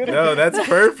 Should I do it again? No, that's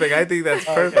perfect. I think that's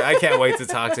perfect. I can't wait to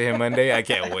talk to him Monday. I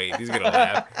can't wait. He's going to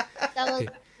laugh.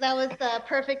 That was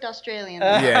perfect Australian.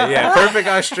 Yeah. Perfect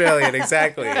Australian.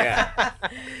 Exactly. Yeah.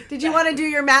 Did you want to do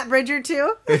your Matt Bridger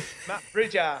too? Matt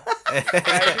Bridger.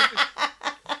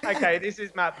 Okay, this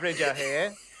is Matt Bridger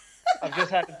here. I've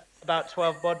just had about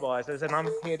 12 Budweisers, and I'm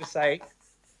here to say,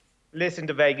 listen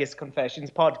to Vegas Confessions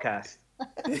podcast.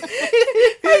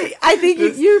 I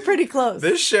think you're pretty close.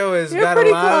 This show has You're got a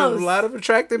pretty lot close. of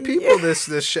attractive people.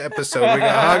 This episode, we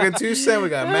got Hagen Tucson, we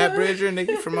got Matt Bridger,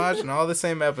 Nikki Fromage, and all the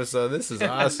same episode. This is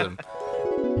awesome.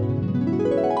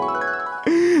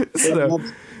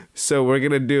 So we're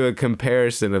gonna do a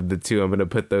comparison of the two. I'm gonna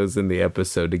put those in the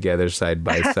episode together side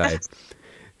by side.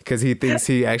 Because he thinks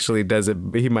he actually does it.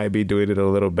 He might be doing it a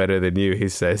little better than you, he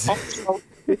says.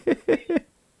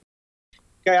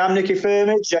 Okay, I'm Nicky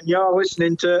Firmage, and you're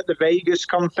listening to the Vegas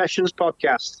Confessions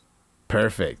podcast.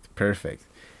 Perfect.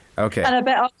 Okay. And I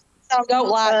bet I'll sound out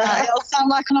like that. It'll sound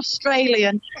like an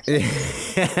Australian.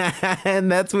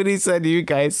 And that's what he said. You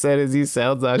guys said is he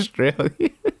sounds Australian.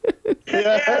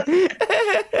 Yeah.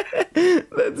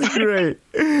 That's great.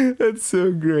 That's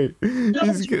so great.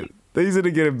 He's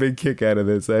gonna get a big kick out of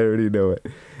this. I already know it.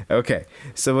 Okay,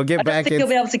 so we'll get back I don't think you'll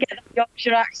be able to get the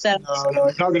Yorkshire accent. No,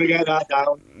 it's not going to get that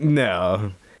down.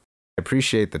 No. I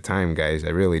appreciate the time, guys. I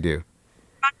really do.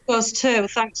 Us too.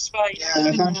 Thanks for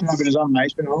thanks for having us on, mate.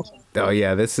 It's been awesome. Oh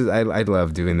yeah, I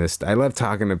love doing this. I love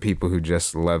talking to people who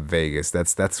just love Vegas.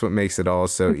 That's what makes it all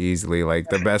so easily. Like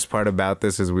the best part about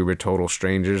this is we were total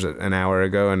strangers an hour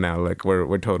ago, and now like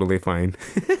we're totally fine.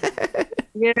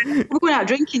 Yeah, we're going out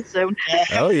drinking soon.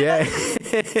 Oh yeah,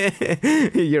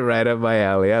 you're right up my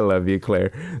alley. I love you,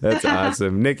 Claire. That's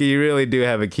awesome. Nikki, you really do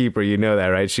have a keeper. You know that,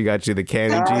 right? She got you the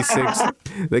Canon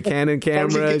G6, the Canon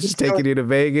camera. She's taking you to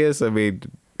Vegas. I mean,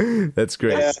 that's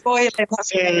great.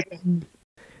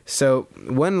 So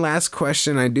one last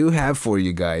question I do have for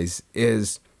you guys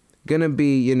is gonna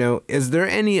be, is there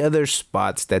any other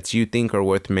spots that you think are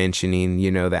worth mentioning,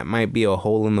 that might be a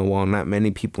hole in the wall not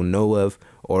many people know of,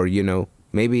 or,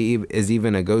 maybe is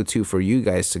even a go-to for you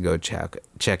guys to go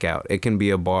check out? It can be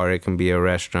a bar, it can be a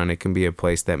restaurant, it can be a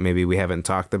place that maybe we haven't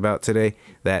talked about today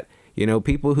that,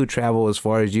 people who travel as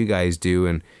far as you guys do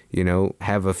and,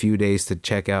 have a few days to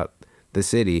check out the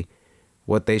city,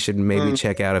 what they should maybe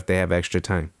check out if they have extra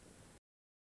time.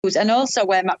 And also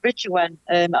where Matt Bridger went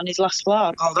on his last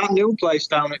vlog. Oh, that new place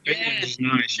down at Binghamton is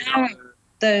nice.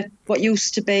 What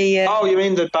used to be... oh, you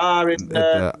mean the bar in...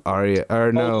 the Aria,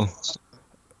 or no...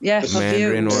 Yeah, the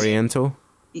Mandarin Oriental?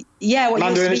 Yeah, what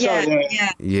Mandarin, used to be,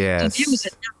 yeah. Yes. The views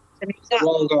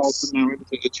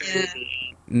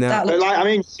No. But like, I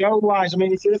mean, show-wise,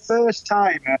 if you're the first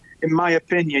timer, in my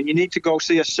opinion, you need to go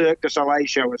see a Cirque du Soleil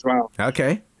show as well.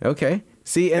 Okay.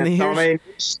 See, and yeah,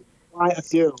 here's... quite a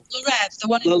few. Le Rêve, the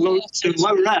one in Le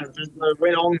Rêve, the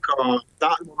Win Encore.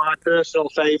 That was my personal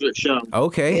favourite show.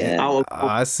 Okay. Yeah.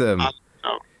 Awesome.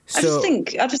 I just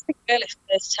think really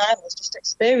first time was just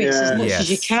experience as much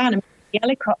as you can. The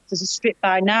helicopters are stripped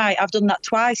by night. I've done that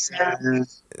twice now.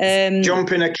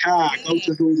 Jump in a car, go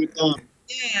to Hoover Dam.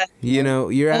 Yeah.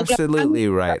 You're absolutely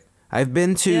right. I've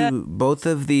been to both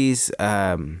of these,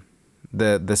 the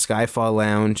Skyfall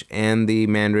Lounge and the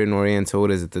Mandarin Oriental.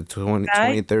 What is it, the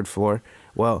 23rd floor?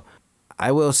 Well,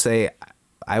 I will say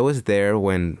I was there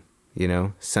when,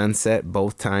 sunset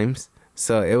both times.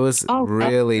 So it was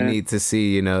really neat to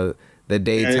see, the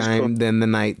daytime, cool. Then the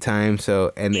nighttime.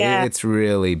 So, and it's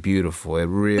really beautiful. It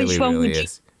really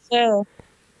is. Yeah.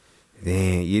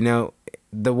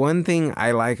 The one thing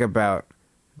I like about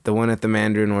the one at the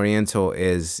Mandarin Oriental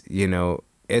is,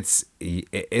 it's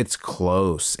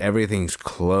close. Everything's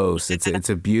close. It's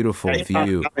a beautiful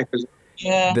view.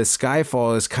 Yeah. The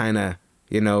Skyfall is kind of,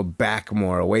 back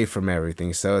more away from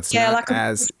everything. So it's not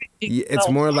it's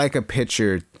more like a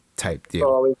picture type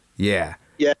deal. Yeah.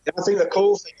 Yeah, I think the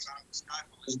cool thing about the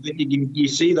Skyfall is that you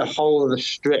see the whole of the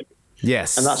strip.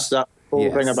 Yes. And that's the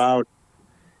cool thing about it.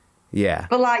 Yeah.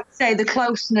 But like say the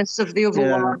closeness of the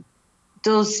other one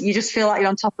you just feel like you're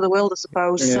on top of the world, I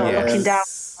suppose. Yeah. So looking down.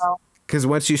 Because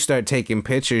once you start taking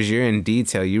pictures, you're in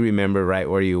detail. You remember right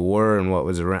where you were and what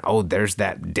was around. Oh, there's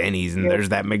that Denny's and there's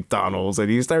that McDonald's.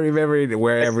 And you start remembering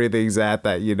where everything's at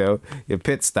that, your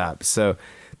pit stop. So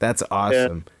that's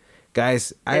awesome. Yeah.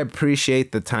 Guys, I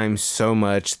appreciate the time so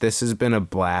much. This has been a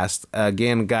blast.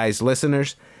 Again, guys,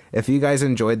 listeners, if you guys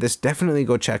enjoyed this, definitely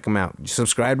go check him out.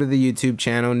 Subscribe to the YouTube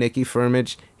channel, Nicky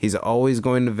Firmage. He's always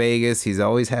going to Vegas. He's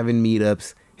always having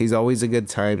meetups. He's always a good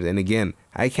time. And again,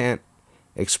 I can't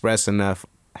express enough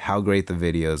how great the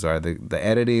videos are. The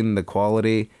editing, the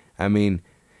quality. I mean,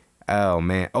 oh,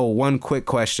 man. Oh, one quick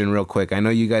question real quick. I know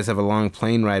you guys have a long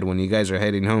plane ride when you guys are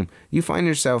heading home. You find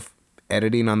yourself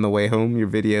editing on the way home, your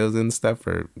videos and stuff,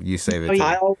 or you save it?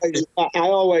 I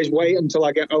always wait until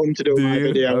I get home to do my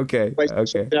video. Okay. I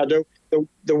do.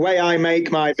 The way I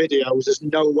make my videos, there's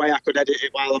no way I could edit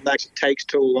it while I'm there. It takes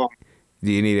too long.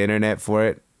 Do you need internet for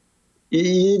it?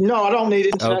 No, I don't need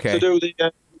internet Okay. to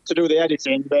do the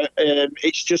editing, but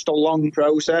it's just a long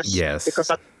process. Yes.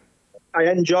 Because I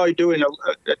enjoy doing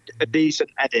a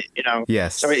decent edit, you know.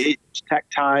 Yes. So it's tech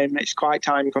time. It's quite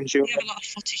time consuming. You have a lot of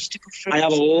footage to go through. I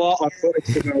have a lot of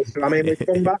footage to go through. I mean, we've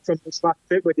come back from this last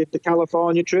trip. We did the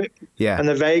California trip. Yeah. And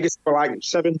the Vegas for like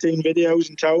 17 videos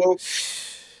in total.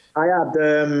 I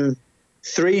had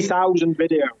 3,000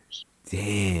 videos.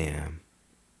 Damn.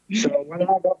 So when I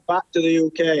got back to the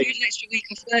UK, You had an extra week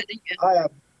off work, didn't you?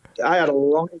 I had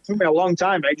it took me a long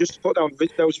time, mate, just to put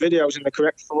those videos in the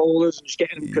correct folders and just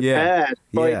getting them prepared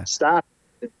before Yeah. it started.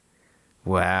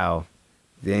 Wow.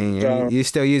 Dang. So- You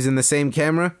still using the same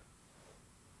camera?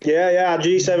 Yeah,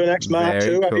 G7X Mark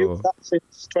Very II. I've cool. used that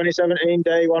since 2017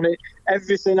 day one.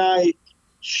 Everything I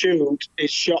shoot is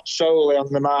shot solely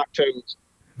on the Mark II.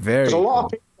 Very Because a lot cool.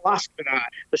 of people ask me that.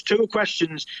 There's two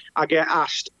questions I get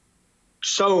asked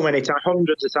so many times,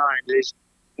 hundreds of times, is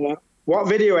what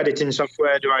video editing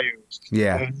software do I use?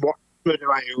 Yeah. And what camera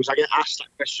do I use? I get asked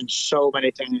that question so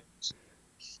many times.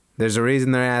 There's a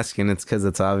reason they're asking. It's because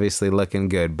it's obviously looking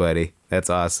good, buddy.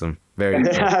 That's awesome. Very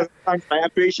cool. Thanks, mate. I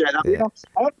appreciate that. Yeah. You know,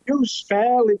 I use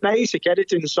fairly basic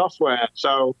editing software,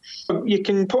 so you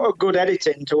can put a good edit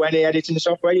into any editing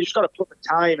software. You just got to put the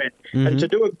time in, and to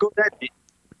do a good edit,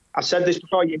 I've said this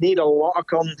before, you need a lot of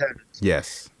content.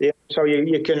 Yes. Yeah, so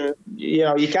you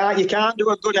can't do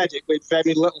a good edit with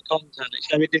very little content. It's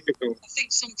very difficult. I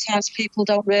think sometimes people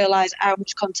don't realise how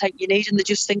much content you need, and they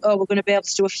just think, "Oh, we're going to be able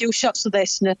to do a few shots of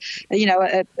this and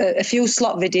a few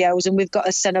slot videos, and we've got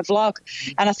to send a vlog."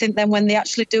 And I think then when they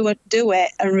actually do it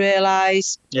and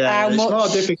realise how it's much more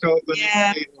difficult than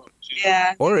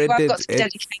Or I've it got to did-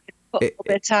 dedicate put a little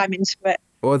bit of time into it.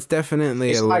 Well, it's definitely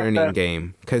It's a like learning the-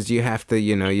 game because you have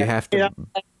to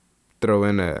throw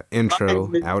in a intro,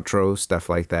 outro, stuff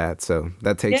like that. So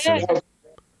that takes some.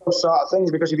 Those sort of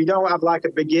things, because if you don't have like a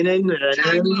beginning and an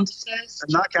end and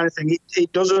that kind of thing,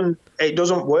 it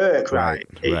doesn't work right.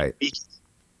 Right.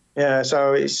 Yeah,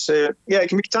 so it's it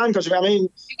can be time consuming. I mean,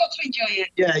 You've got to enjoy it.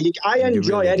 yeah, I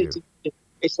enjoy really do. editing.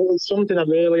 It's something I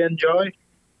really enjoy,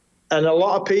 and a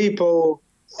lot of people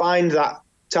find that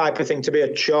type of thing to be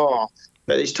a chore.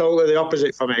 But it's totally the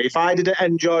opposite for me. If I didn't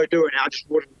enjoy doing it, I just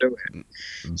wouldn't do it.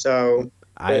 So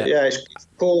it's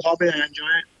a cool hobby and I enjoy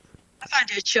it. I find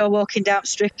it a chore walking down the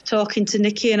strip, talking to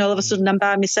Nikki, and all of a sudden I'm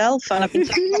by myself, and I've been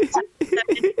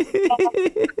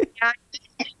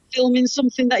filming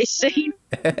something that he's seen.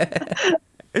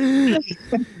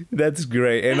 That's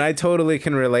great. And I totally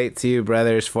can relate to you,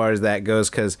 brother, as far as that goes,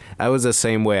 because I was the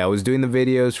same way. I was doing the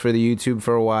videos for the YouTube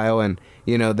for a while, and,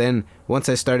 then once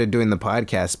I started doing the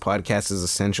podcast is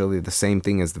essentially the same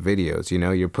thing as the videos.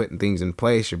 You're putting things in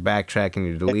place, you're backtracking,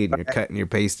 you're deleting, you're cutting, you're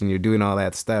pasting, you're doing all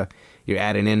that stuff. You're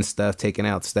adding in stuff, taking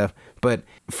out stuff. But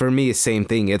for me, same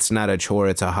thing. It's not a chore,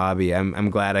 it's a hobby. I'm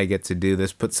glad I get to do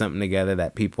this, put something together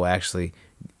that people actually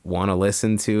want to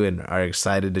listen to and are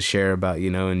excited to share about,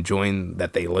 enjoying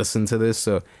that they listen to this.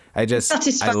 So I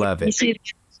love it.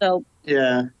 So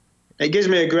yeah, it gives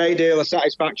me a great deal of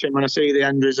satisfaction when I see the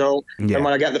end result and when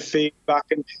I get the feedback.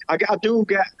 And I do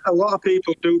get a lot of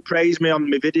people do praise me on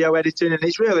my video editing, and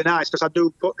it's really nice because I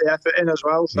do put the effort in as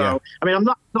well. So I mean, I'm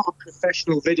not a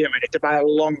professional video editor by a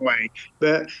long way,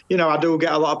 but I do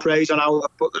get a lot of praise on how I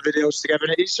put the videos together,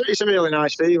 and it's a really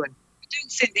nice feeling. I do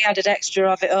think the added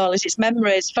extra of it all is its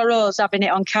memories. For us, having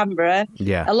it on camera,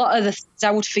 a lot of the things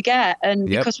I would forget, and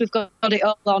because we've got it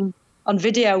all on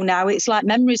video now, it's like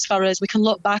memories for us. We can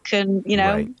look back and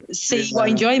see what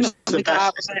enjoyment we got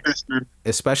out of it.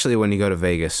 Especially when you go to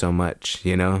Vegas so much,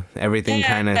 everything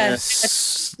kind of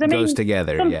goes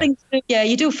together.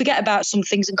 You do forget about some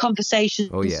things and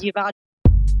conversations you've had.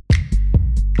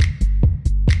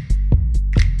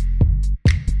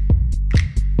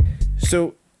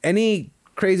 So, any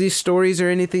crazy stories or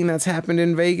anything that's happened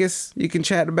in Vegas you can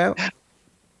chat about?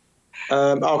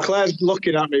 Claire's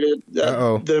looking at me.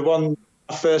 The one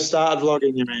I first started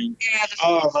vlogging, you mean?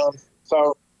 Yeah. Man.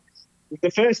 So the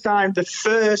very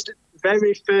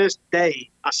first day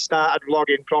I started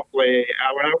vlogging properly,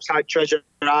 I went outside Treasure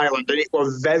Island, and it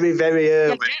was very, very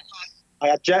early. I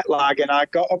had jet lag, and I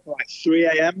got up at like 3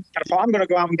 a.m. And I thought, I'm going to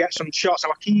go out and get some shots. I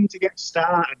was keen to get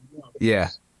started. Yeah.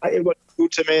 It was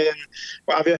good to me and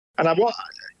what have you. And I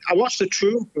watched the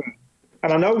Trooper,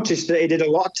 and I noticed that he did a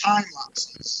lot of time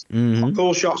lapses,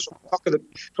 cool shots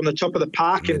from the top of the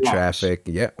parking lot. Traffic,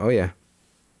 yeah, oh yeah.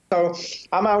 So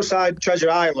I'm outside Treasure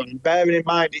Island, bearing in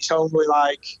mind it's only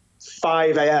like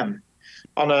 5 a.m.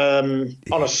 on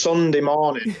a Sunday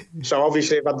morning. So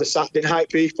obviously I've had the Saturday night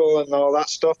people and all that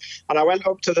stuff. And I went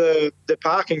up to the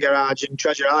parking garage in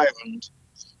Treasure Island.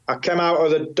 I came out of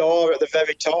the door at the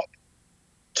very top,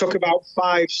 took about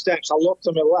 5 steps. I looked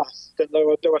to my left, and there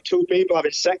were 2 people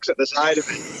having sex at the side of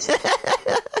me.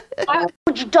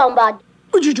 What you talking about?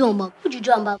 What you talking about? What you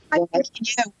talking about?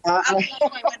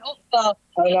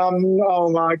 Oh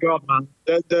my God, man!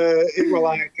 It were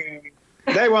like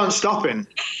they weren't stopping.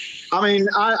 I mean,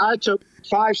 I took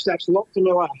 5 steps, looked to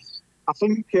my left. I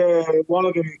think one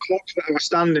of them clocked that I was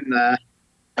standing there,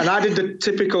 and I did the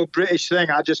typical British thing.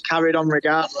 I just carried on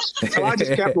regardless. So I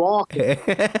just kept walking,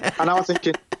 and I was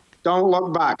thinking, "Don't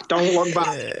look back! Don't look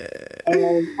back!"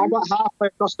 I got halfway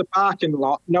across the parking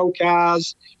lot, no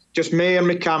cars. Just me and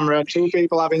my camera and 2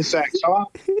 people having sex. So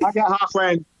I get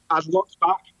halfway and I looked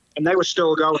back and they were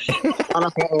still going. And I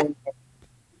thought, oh.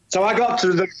 So I got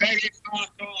to the very far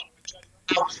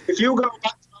corner. If you go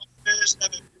back to my first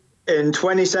ever in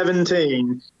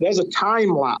 2017, there's a time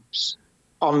lapse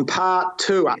on part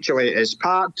 2, actually it is.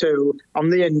 Part 2 on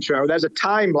the intro. There's a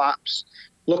time lapse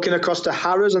looking across the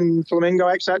Harrods and Flamingo,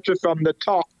 etc., from the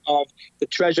top of the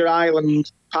Treasure Island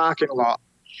parking lot.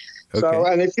 Okay. So,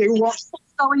 and if you watch...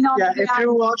 if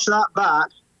you watch that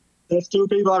back, there's 2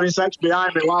 people having sex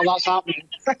behind me while that's happening.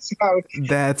 So,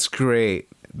 that's great.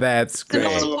 That's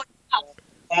great.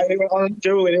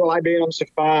 Julie, it was like being on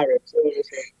safari.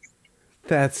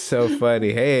 That's so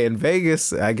funny. Hey, in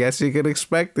Vegas, I guess you could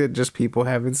expect it. Just people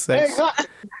having sex.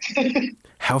 Exactly.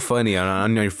 How funny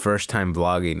on your first time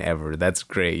vlogging ever. That's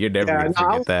great. You're never going to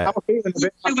forget that.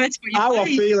 I was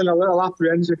feeling a little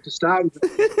apprehensive to start with.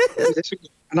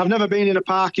 And I've never been in a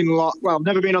parking lot. Well, I've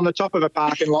never been on the top of a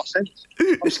parking lot since.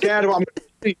 I'm scared of what I'm going to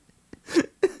see.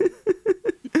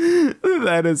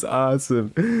 That is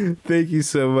awesome. Thank you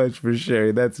so much for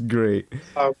sharing. That's great.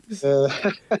 So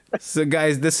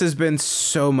guys, this has been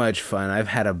so much fun. I've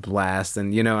had a blast,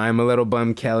 and I'm a little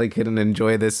bummed Kelly couldn't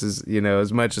enjoy this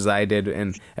as much as I did.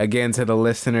 And again, to the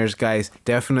listeners, guys,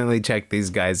 definitely check these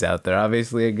guys out. They're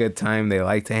obviously a good time. They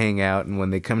like to hang out, and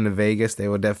when they come to Vegas, they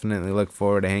will definitely look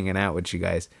forward to hanging out with you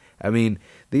guys. I mean,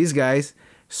 these guys,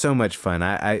 so much fun.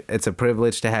 It's a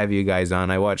privilege to have you guys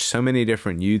on. I watch so many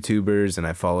different YouTubers and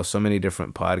I follow so many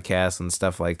different podcasts and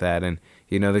stuff like that. And,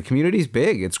 the community's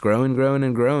big. It's growing. So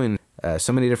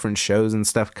many different shows and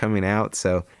stuff coming out.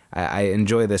 So I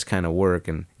enjoy this kind of work,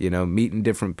 and, meeting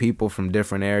different people from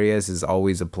different areas is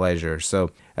always a pleasure.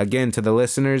 So again, to the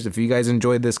listeners, if you guys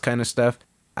enjoyed this kind of stuff,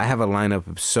 I have a lineup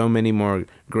of so many more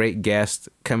great guests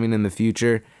coming in the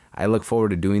future. I look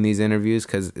forward to doing these interviews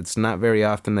because it's not very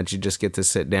often that you just get to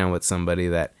sit down with somebody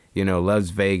that, loves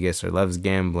Vegas or loves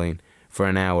gambling for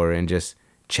an hour and just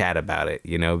chat about it,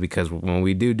 because when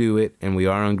we do it and we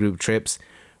are on group trips,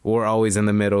 we're always in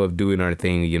the middle of doing our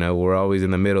thing, we're always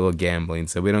in the middle of gambling.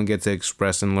 So we don't get to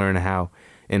express and learn how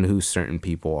and who certain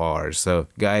people are. So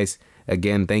guys,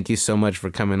 again, thank you so much for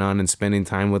coming on and spending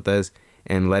time with us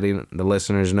and letting the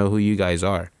listeners know who you guys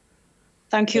are.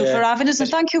 Thank you for having us, and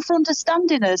thank you for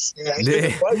understanding us.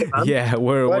 Yeah,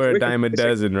 we're a dime a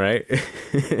dozen, right?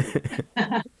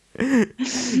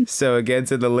 So again,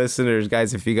 to the listeners,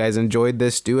 guys, if you guys enjoyed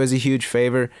this, do us a huge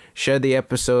favor, share the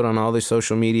episode on all the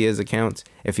social medias accounts.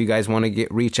 If you guys want to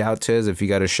reach out to us, if you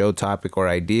got a show topic or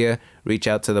idea, reach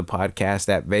out to the podcast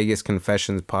at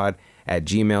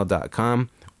vegasconfessionspod@gmail.com,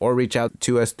 or reach out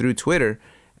to us through Twitter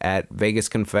at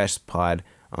vegasconfesspod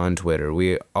on Twitter.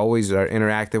 We always are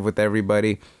interactive with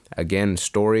everybody. Again,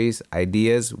 stories,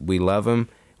 ideas, we love them.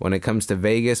 When it comes to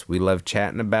Vegas, we love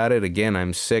chatting about it. Again,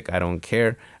 I'm sick. I don't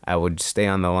care. I would stay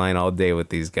on the line all day with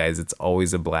these guys. It's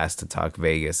always a blast to talk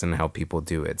Vegas and how people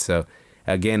do it. So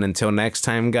again, until next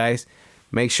time, guys,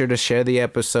 make sure to share the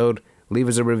episode. Leave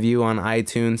us a review on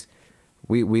iTunes.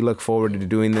 We look forward to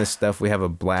doing this stuff. We have a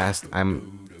blast.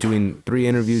 I'm doing 3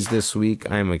 interviews this week.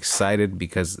 I'm excited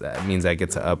because that means I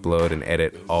get to upload and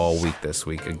edit all week this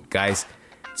week. Guys,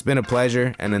 it's been a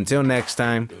pleasure. And until next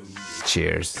time,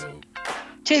 cheers.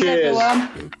 Cheers,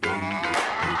 everyone.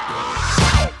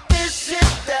 This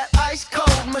is that ice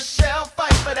cold Michelle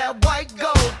fight for that white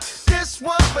gold. This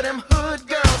one for them hood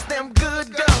girls, them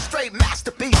good girls, straight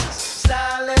masterpieces.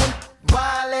 Stylin',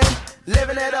 wildin',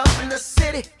 living it up in the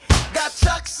city. Got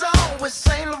Chuck's on with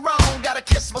Saint Laurent. Gotta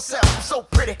kiss myself, I'm so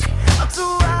pretty. I'm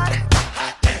too hot.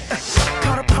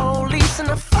 Call the police and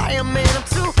the fireman. I'm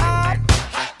too hot.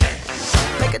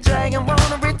 Make a dragon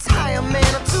wanna retire,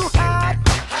 man. I'm too hot.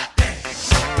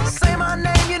 Say my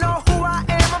name, you know who I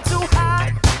am. I'm too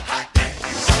hot.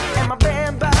 And my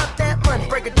band bought that money.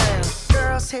 Break it down.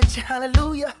 Girls hit you,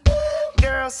 hallelujah.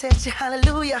 Girls hit you,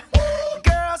 hallelujah.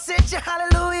 Girls hit you,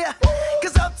 hallelujah.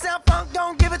 Cause Uptown Funk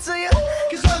don't give it to you.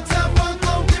 Cause Uptown Funk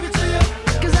don't give it to you.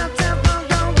 Cause Uptown Funk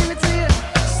don't give it to you.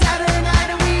 Saturday night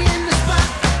and we in the spot.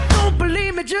 Don't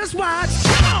believe me, just watch.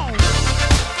 Come on.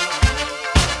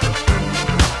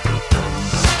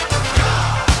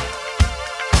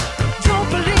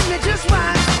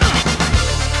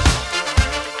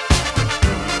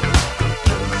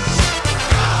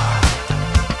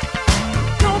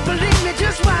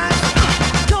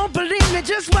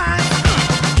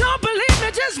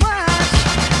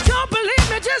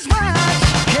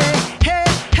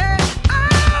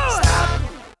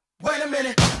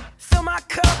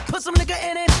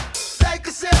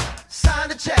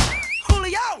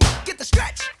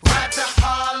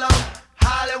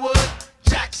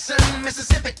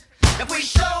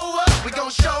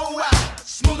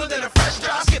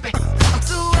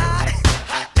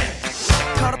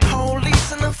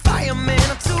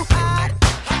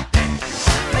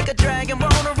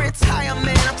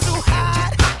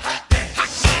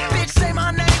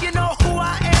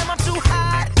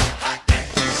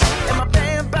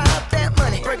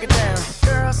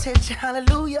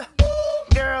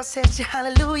 set you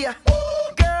hallelujah.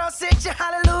 Girls, set you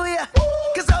hallelujah.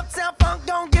 Cause Uptown Funk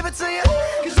don't give it to you.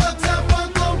 Cause Uptown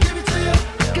Funk don't give it to you.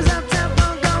 Cause Uptown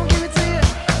Funk don't give it to you.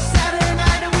 Saturday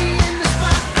night and we in the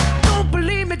spot. Don't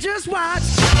believe me, just watch.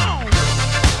 Come on.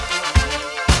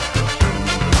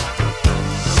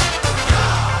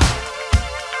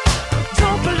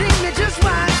 Don't believe me, just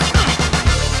watch.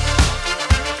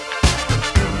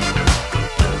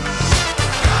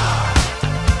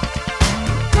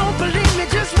 Don't believe me,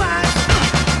 just watch.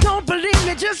 Don't believe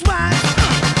me, just watch.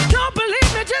 Don't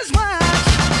believe me, just watch.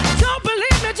 Don't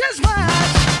believe me, just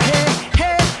watch. Hey,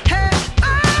 hey, hey,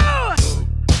 oh!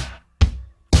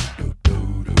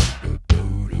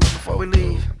 Before we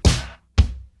leave,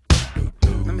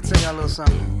 let me tell y'all a little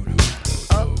something.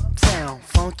 Uptown,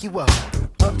 funk you up.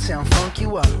 Uptown, funk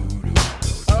you up.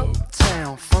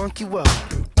 Uptown, funk you up.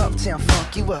 Uptown,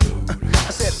 funk you up.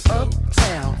 I said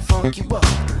uptown, funk you up.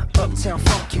 Uptown,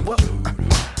 funk you up.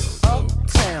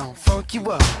 Uptown, funk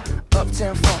you up.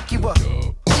 Uptown, funk you up.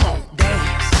 Come on,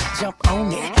 dance, jump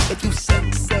on it. If you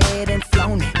succeed and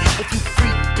flown it. If you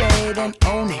freak dead and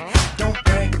own it.